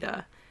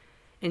Teresita.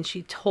 And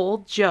she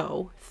told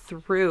Joe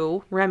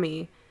through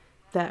Remy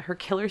that her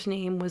killer's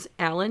name was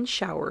Alan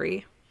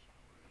Showery.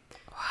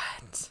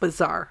 What?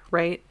 Bizarre,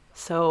 right?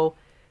 So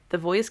the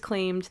voice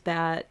claimed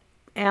that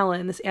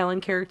this Alan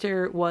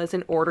character was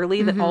an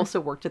orderly that also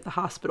worked at the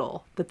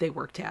hospital that they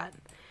worked at.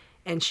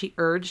 And she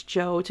urged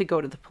Joe to go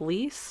to the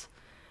police.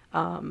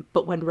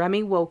 But when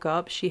Remy woke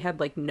up, she had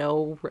like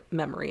no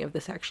memory of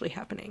this actually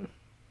happening,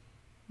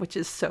 which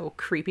is so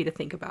creepy to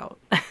think about.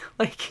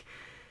 Like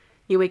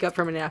you wake up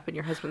from a nap and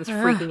your husband's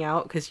freaking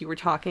out because you were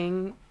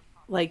talking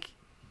like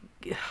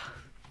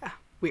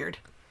weird.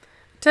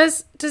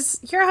 Does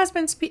your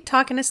husband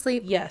talk in his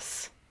sleep?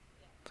 Yes.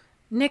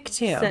 Nick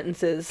too.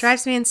 Sentences.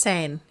 Drives me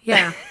insane.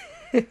 Yeah.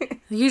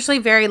 Usually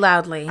very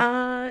loudly.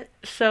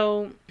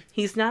 So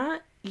he's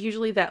not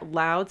usually that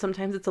loud.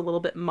 Sometimes it's a little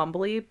bit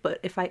mumbly,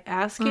 but if I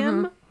ask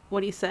him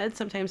what he said,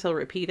 sometimes he'll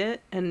repeat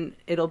it and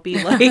it'll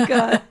be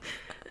like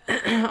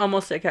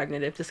almost a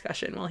cognitive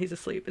discussion while he's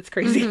asleep. It's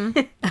crazy.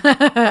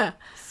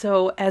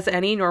 So as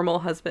any normal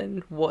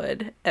husband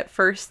would, at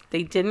first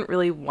they didn't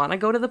really want to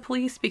go to the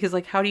police because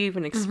like, how do you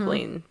even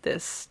explain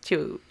this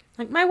to...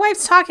 Like, my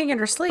wife's talking in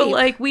her sleep. But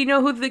like, we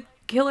know who the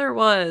killer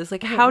was.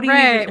 Like, how do you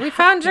even... we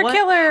found your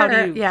killer.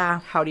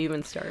 How do you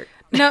even start?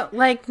 No,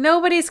 like,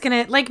 nobody's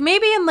gonna... Like,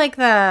 maybe in like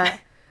the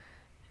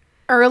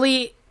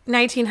early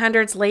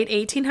 1900s, late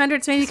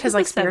 1800s, maybe, because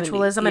like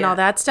spiritualism and all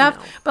that stuff.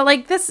 No. But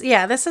like this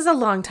is a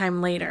long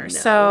time later. No.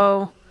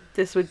 So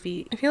this would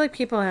be... I feel like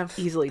people have...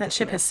 easily that dismissed.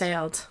 ship has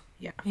sailed.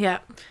 Yeah. Yeah.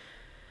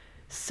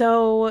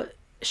 So,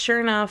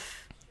 sure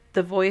enough,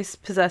 the voice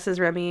possesses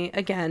Remy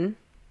again.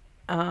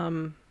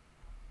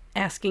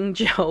 Asking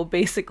Joe,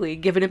 basically,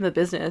 giving him the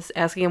business,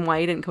 asking him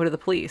why he didn't go to the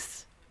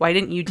police. Why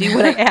didn't you do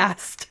what I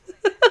asked?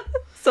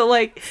 So,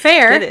 like,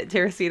 fair. Did it,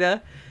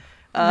 Teresita.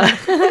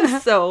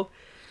 So,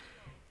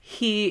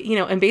 he,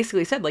 and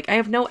basically said, like, I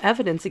have no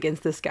evidence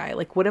against this guy.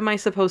 Like, what am I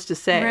supposed to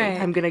say? Right.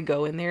 I'm going to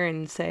go in there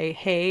and say,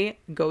 hey,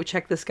 go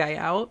check this guy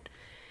out.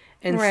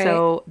 And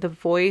so the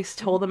voice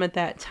told him at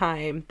that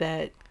time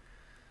that,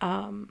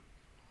 and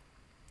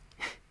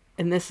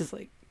this is,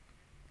 like,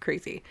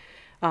 crazy.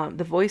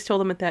 The voice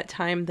told him at that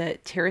time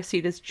that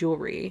Teresita's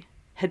jewelry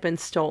had been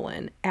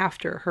stolen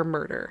after her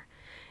murder.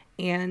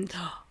 And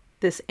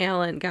this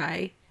Alan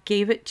guy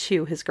gave it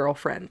to his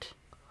girlfriend.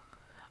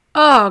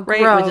 Oh,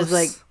 right? gross. Which is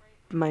like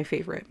my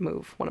favorite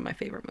move. One of my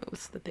favorite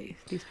moves that these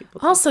people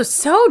do. Also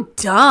so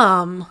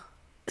dumb.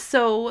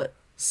 So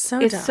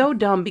it's so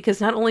dumb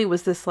because not only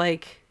was this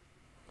like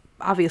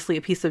obviously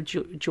a piece of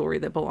jewelry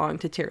that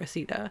belonged to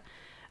Teresita.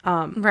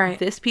 Right.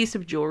 This piece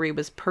of jewelry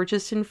was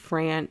purchased in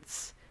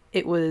France.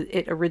 It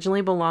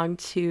originally belonged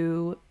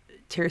to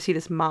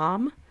Teresita's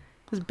mom.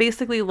 It was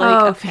basically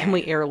like a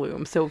family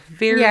heirloom, so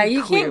very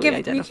clearly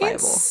identifiable. You can't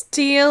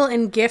steal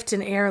and gift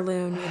an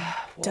heirloom, you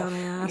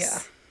dumbass. Yeah.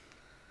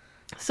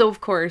 So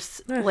of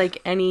course,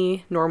 like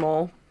any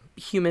normal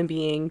human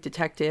being,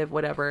 detective,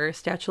 whatever,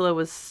 Statula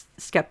was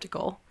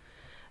skeptical.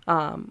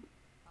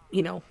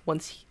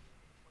 Once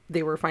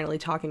they were finally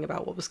talking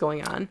about what was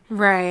going on,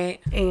 right?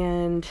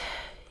 And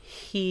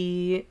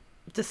he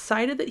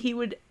decided that he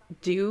would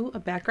do a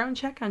background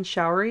check on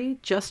Showery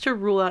just to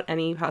rule out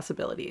any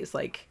possibilities,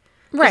 like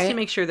just to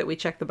make sure that we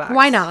check the box.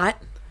 Why not?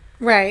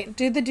 Right.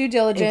 Do the due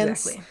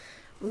diligence. Exactly.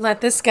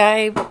 Let this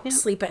guy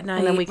sleep at night.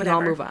 And then we can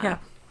all move on. Yeah.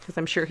 Because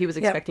I'm sure he was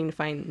expecting to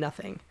find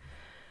nothing.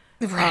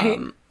 Right.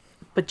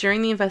 But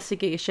during the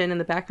investigation and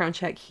the background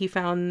check, he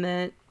found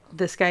that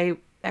this guy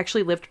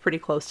actually lived pretty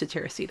close to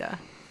Teresita.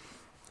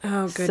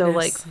 Oh, goodness. So,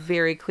 like,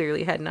 very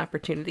clearly had an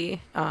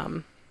opportunity.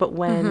 But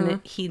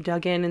when he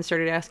dug in and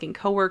started asking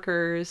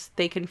coworkers,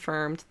 they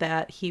confirmed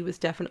that he was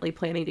definitely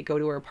planning to go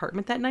to her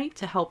apartment that night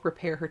to help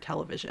repair her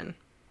television.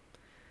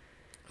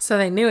 So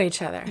they knew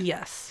each other.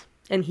 Yes.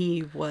 And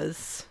he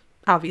was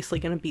obviously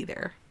going to be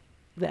there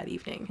that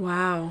evening.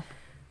 Wow.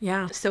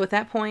 Yeah. So at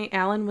that point,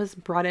 Alan was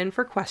brought in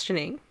for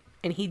questioning,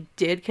 and he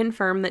did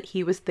confirm that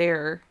he was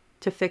there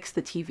to fix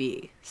the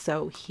TV.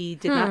 So he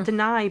did not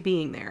deny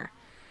being there.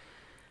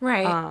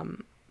 Right.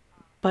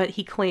 But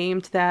he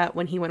claimed that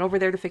when he went over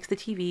there to fix the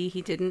TV,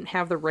 he didn't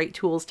have the right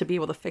tools to be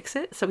able to fix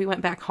it. So he went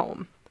back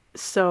home.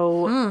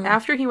 So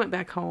after he went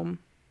back home,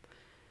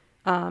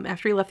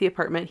 after he left the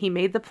apartment, he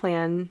made the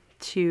plan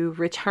to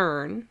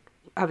return,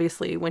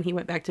 obviously, when he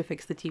went back to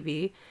fix the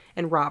TV,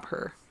 and rob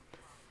her.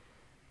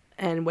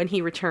 And when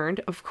he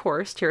returned, of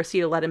course,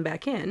 Teresita let him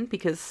back in,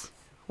 because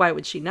why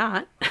would she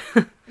not?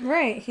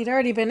 Right. He'd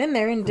already been in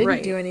there and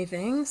didn't do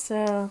anything,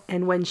 so...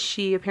 And when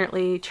she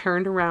apparently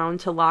turned around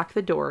to lock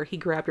the door, he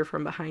grabbed her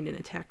from behind and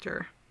attacked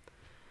her.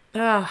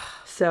 Ugh.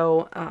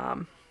 So,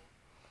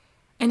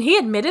 And he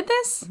admitted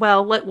this?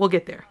 well, we'll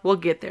get there. We'll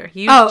get there.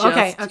 You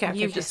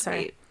just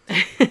sorry.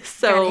 wait.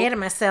 So got ahead of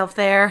myself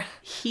there.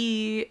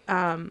 he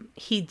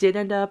did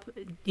end up,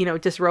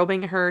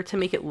 disrobing her to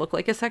make it look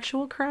like a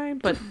sexual crime,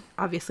 but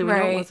obviously we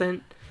know it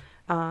wasn't.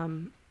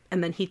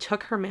 And then he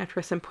took her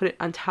mattress and put it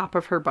on top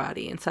of her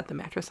body and set the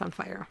mattress on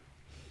fire.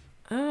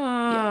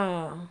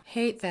 Oh,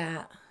 hate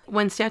that.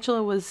 When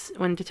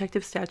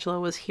Detective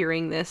Statula was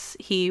hearing this,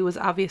 he was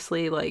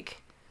obviously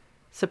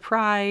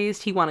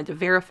surprised. He wanted to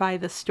verify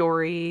the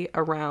story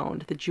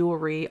around the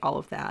jewelry, all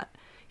of that.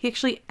 He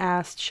actually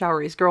asked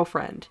Showery's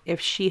girlfriend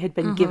if she had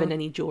been given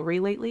any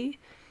jewelry lately.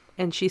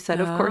 And she said,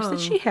 of course,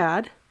 that she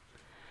had.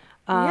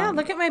 Yeah,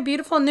 look at my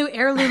beautiful new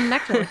heirloom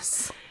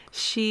necklace.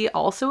 She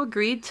also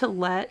agreed to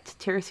let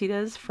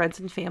Teresita's friends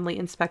and family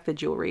inspect the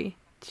jewelry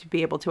to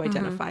be able to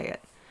identify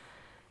it.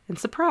 And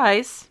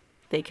surprise,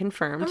 they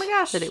confirmed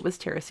that it was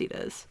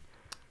Teresita's.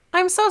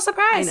 I'm so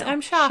surprised. I'm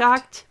shocked.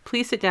 Shocked.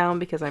 Please sit down,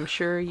 because I'm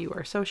sure you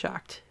are so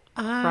shocked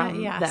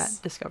from that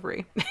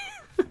discovery.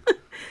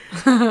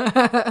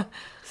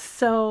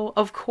 So,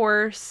 of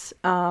course,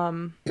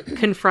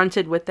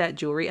 confronted with that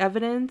jewelry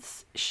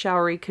evidence,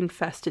 Showery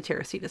confessed to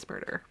Teresita's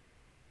murder.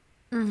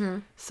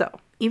 So,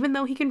 even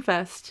though he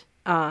confessed,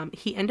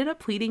 he ended up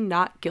pleading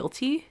not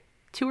guilty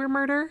to her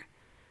murder.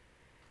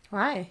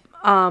 Why?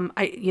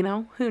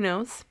 Who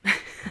knows?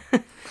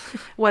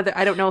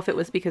 I don't know if it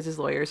was because his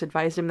lawyers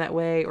advised him that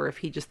way, or if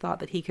he just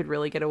thought that he could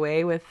really get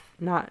away with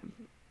a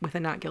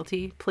not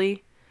guilty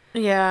plea.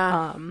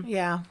 Yeah.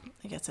 Yeah.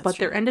 I guess that's But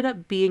true. there ended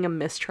up being a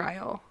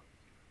mistrial.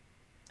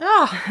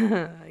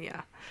 Oh.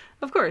 Yeah.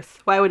 Of course.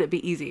 Why would it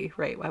be easy,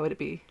 right? Why would it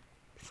be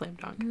slam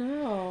dunk?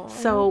 No. I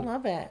So don't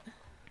love it.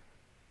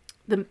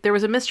 there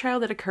was a mistrial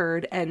that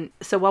occurred, and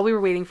so while they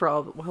were waiting for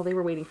all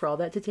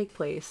that to take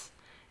place,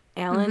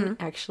 Alan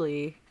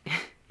actually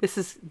this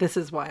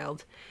is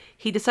wild.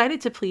 He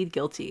decided to plead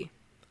guilty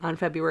on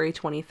February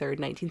 23rd,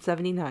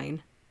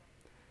 1979,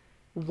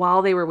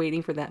 while they were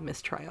waiting for that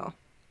mistrial.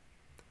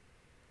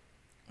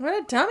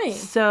 What a dummy.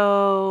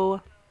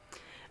 So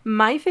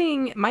my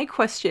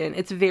question,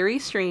 it's very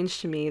strange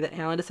to me that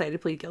Alan decided to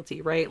plead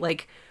guilty, right?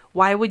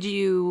 Why would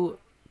you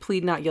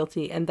plead not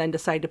guilty and then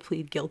decide to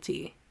plead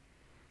guilty?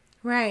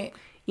 Right.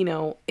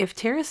 If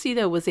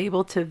Teresita was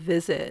able to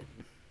visit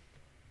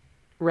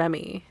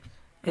Remy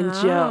and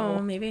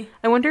Joe, maybe.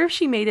 I wonder if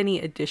she made any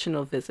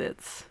additional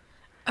visits.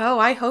 Oh,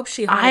 I hope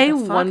she. I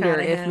wonder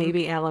if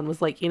maybe Alan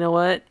was like, you know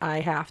what, I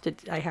have to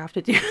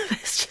do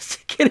this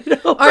just to get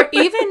it over. Or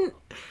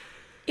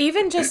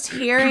even just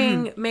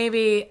hearing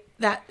maybe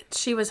that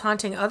she was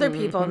haunting other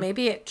people,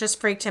 maybe it just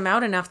freaked him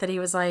out enough that he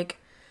was like,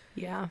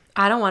 yeah,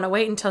 I don't want to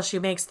wait until she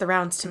makes the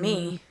rounds to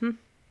me.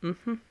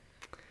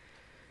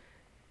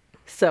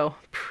 So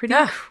pretty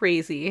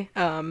crazy.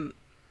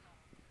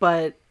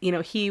 But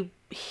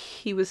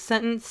he was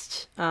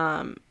sentenced.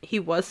 He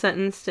was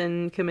sentenced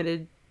and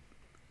committed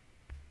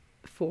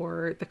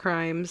for the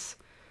crimes.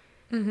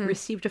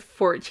 Received a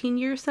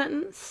 14-year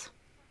sentence.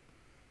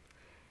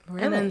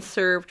 Really? And then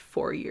served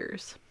 4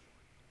 years.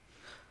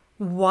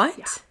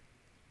 What?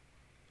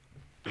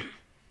 Yeah.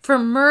 For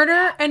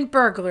murder and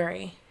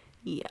burglary.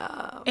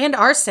 Yeah. And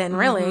arson,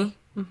 really.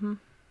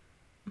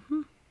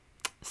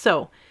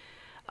 So,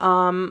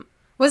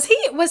 was he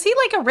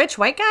like a rich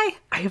white guy?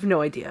 I have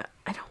no idea.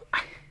 I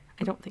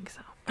don't think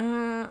so.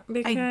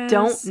 Because... I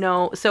don't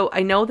know. So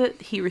I know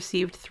that he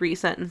received 3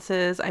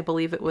 sentences. I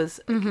believe it was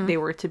they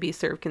were to be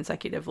served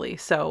consecutively.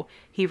 So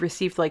he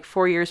received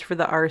 4 years for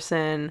the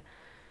arson.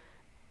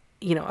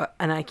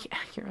 And I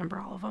can't remember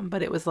all of them,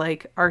 but it was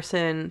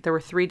arson. There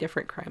were 3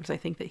 different crimes. I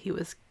think that he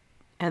was,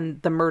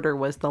 and the murder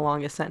was the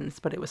longest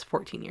sentence, but it was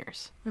 14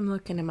 years. I'm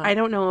looking him up. I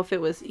don't know if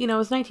it was, it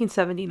was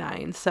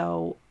 1979.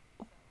 So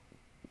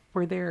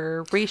were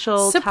there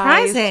racial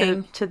ties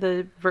to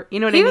the, you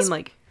know what I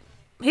mean?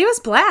 He was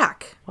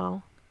black.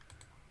 Well,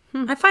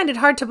 I find it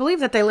hard to believe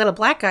that they let a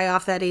black guy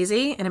off that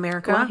easy in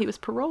America. Well, he was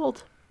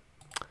paroled.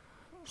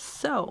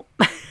 So.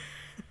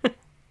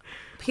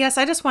 P.S.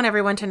 I just want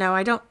everyone to know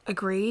I don't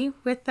agree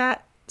with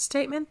that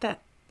statement that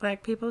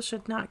black people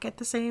should not get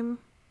the same.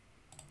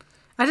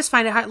 I just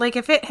find it hard. Like,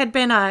 if it had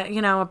been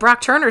a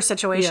Brock Turner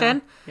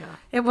situation,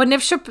 it wouldn't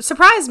have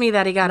surprised me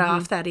that he got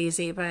off that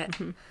easy. But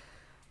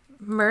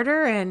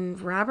murder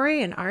and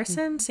robbery and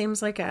arson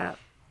seems like a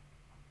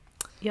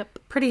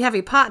pretty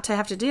heavy pot to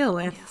have to deal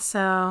with. Yeah.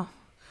 So,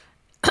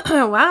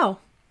 wow.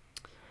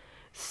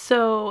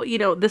 So,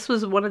 this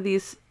was one of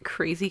these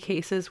crazy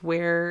cases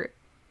where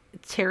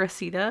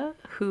Teresita,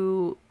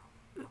 who,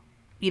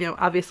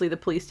 obviously the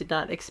police did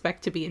not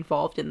expect to be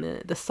involved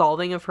in the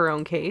solving of her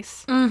own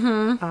case,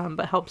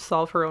 but helped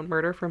solve her own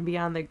murder from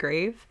beyond the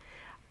grave.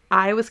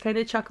 I was kind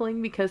of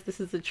chuckling because this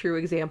is a true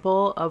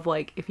example of,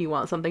 like, if you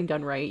want something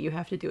done right, you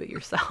have to do it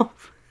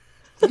yourself.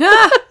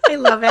 I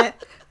love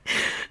it.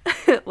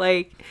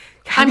 Like,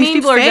 these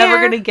people are never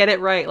going to get it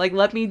right. Like,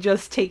 let me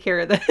just take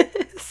care of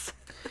this.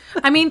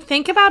 I mean,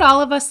 think about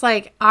all of us,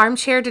 like,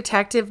 armchair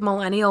detective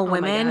millennial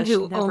women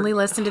who only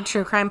listen to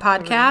true crime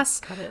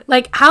podcasts.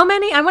 Like, how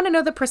many? I want to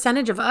know the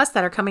percentage of us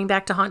that are coming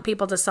back to haunt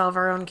people to solve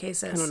our own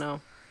cases. I don't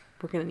know.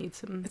 We're going to need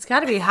some. It's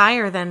got to be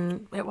higher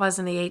than it was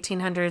in the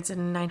 1800s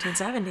and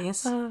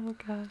 1970s. Oh,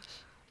 gosh.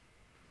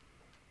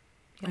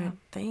 Yeah. I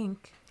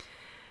think.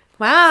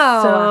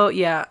 Wow. So,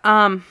 yeah.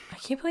 I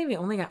can't believe you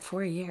only got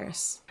 4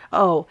 years.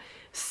 Oh,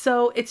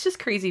 so it's just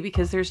crazy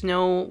because there's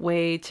no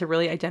way to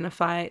really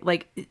identify,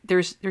 like,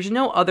 there's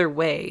no other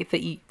way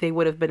that they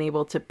would have been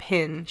able to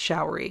pin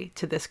Showery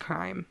to this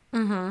crime.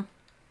 Mm-hmm.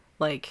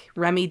 Like,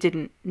 Remy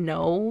didn't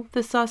know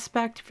the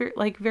suspect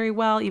very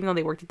well, even though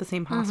they worked at the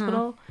same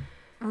hospital.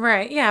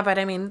 Right. Yeah, but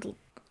I mean,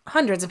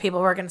 hundreds of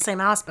people work in the same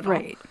hospital.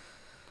 Right.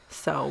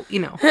 So,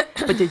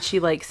 but did she,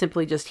 like,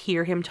 simply just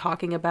hear him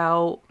talking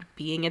about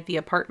being at the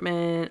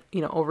apartment,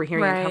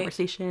 overhearing a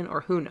conversation,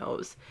 or who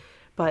knows?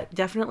 But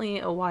definitely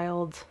a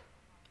wild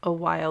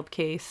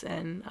case,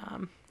 and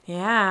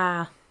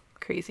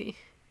crazy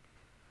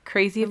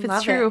if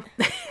it's true.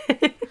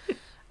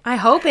 I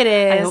hope it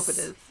is. I hope it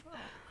is.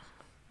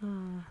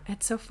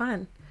 It's so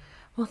fun.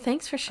 Well,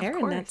 thanks for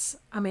sharing. That's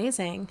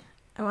amazing.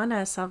 I want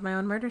to solve my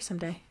own murder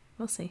someday.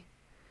 We'll see.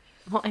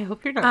 Well, I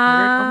hope you're not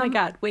murdered. Oh my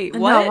God. Wait,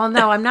 what?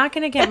 No, I'm not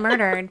going to get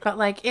murdered. But,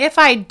 like, if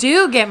I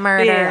do get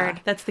murdered,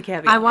 that's the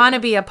caveat. I want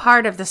to be a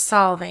part of the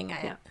solving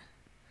it.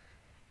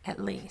 At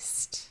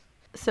least.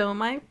 So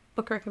my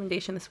book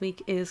recommendation this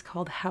week is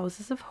called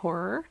Houses of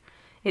Horror.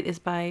 It is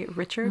by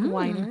Richard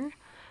Weiner.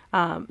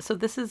 So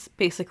this is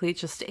basically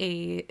just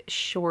a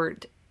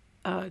short,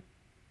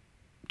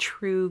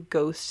 true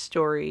ghost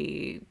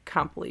story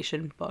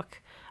compilation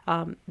book.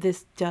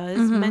 This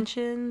does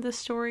mention the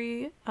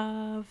story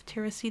of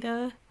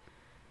Teresita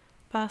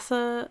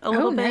Basa a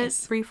little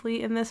bit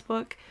briefly in this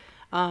book.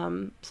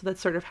 So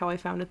that's sort of how I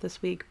found it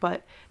this week.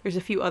 But there's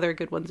a few other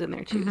good ones in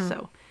there too.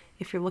 So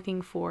if you're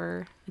looking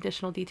for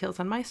additional details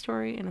on my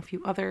story and a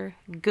few other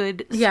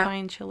good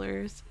spine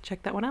chillers,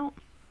 check that one out.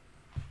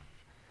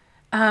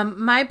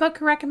 My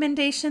book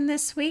recommendation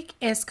this week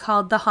is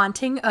called The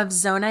Haunting of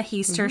Zona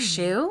Heaster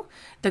Shoe,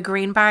 The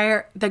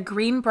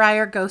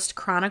Greenbrier Ghost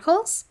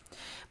Chronicles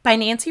by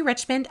Nancy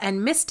Richmond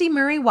and Misty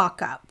Murray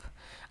Walkup.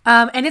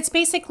 And it's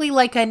basically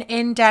like an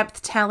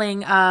in-depth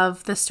telling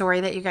of the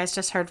story that you guys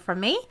just heard from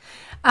me.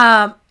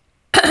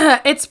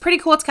 It's pretty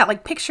cool. It's got,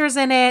 like, pictures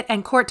in it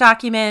and court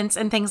documents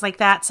and things like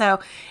that. So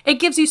it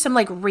gives you some,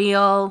 like,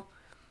 real,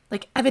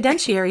 like,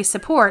 evidentiary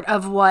support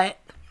of what,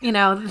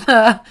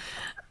 the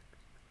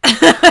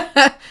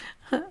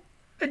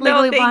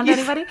Legally Blonde,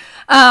 anybody?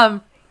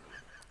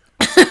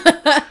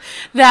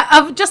 That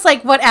of just,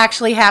 like, what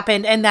actually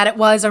happened and that it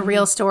was a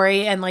real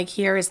story, and, like,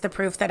 here is the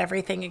proof that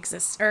everything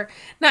exists, or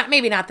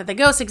maybe not that the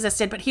ghost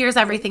existed, but here's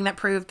everything that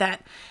proved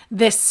that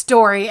this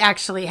story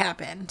actually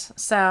happened.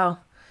 So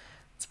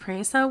it's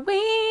pretty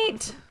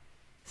sweet.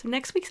 So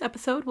next week's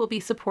episode will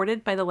be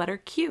supported by the letter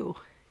Q.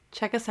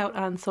 Check us out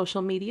on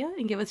social media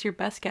and give us your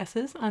best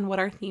guesses on what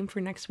our theme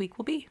for next week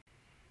will be.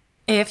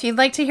 If you'd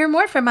like to hear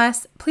more from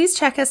us, please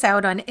check us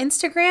out on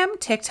Instagram,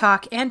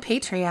 TikTok, and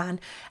Patreon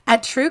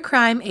at True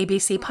Crime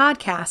ABC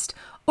Podcast,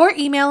 or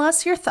email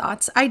us your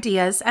thoughts,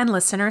 ideas, and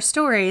listener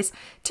stories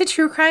to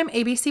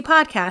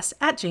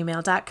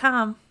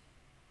truecrimeabcpodcast@gmail.com.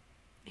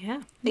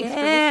 Yeah. Thanks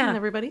for listening,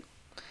 everybody.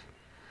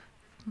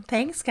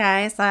 Thanks,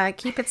 guys.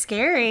 Keep it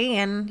scary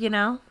and,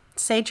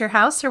 sage your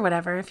house or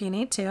whatever if you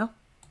need to.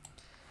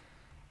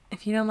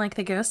 If you don't like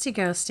the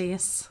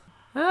ghosties.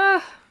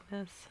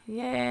 Yes.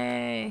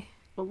 Yay.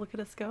 Well, look at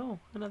us go.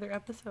 Another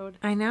episode.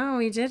 I know,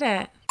 we did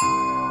it.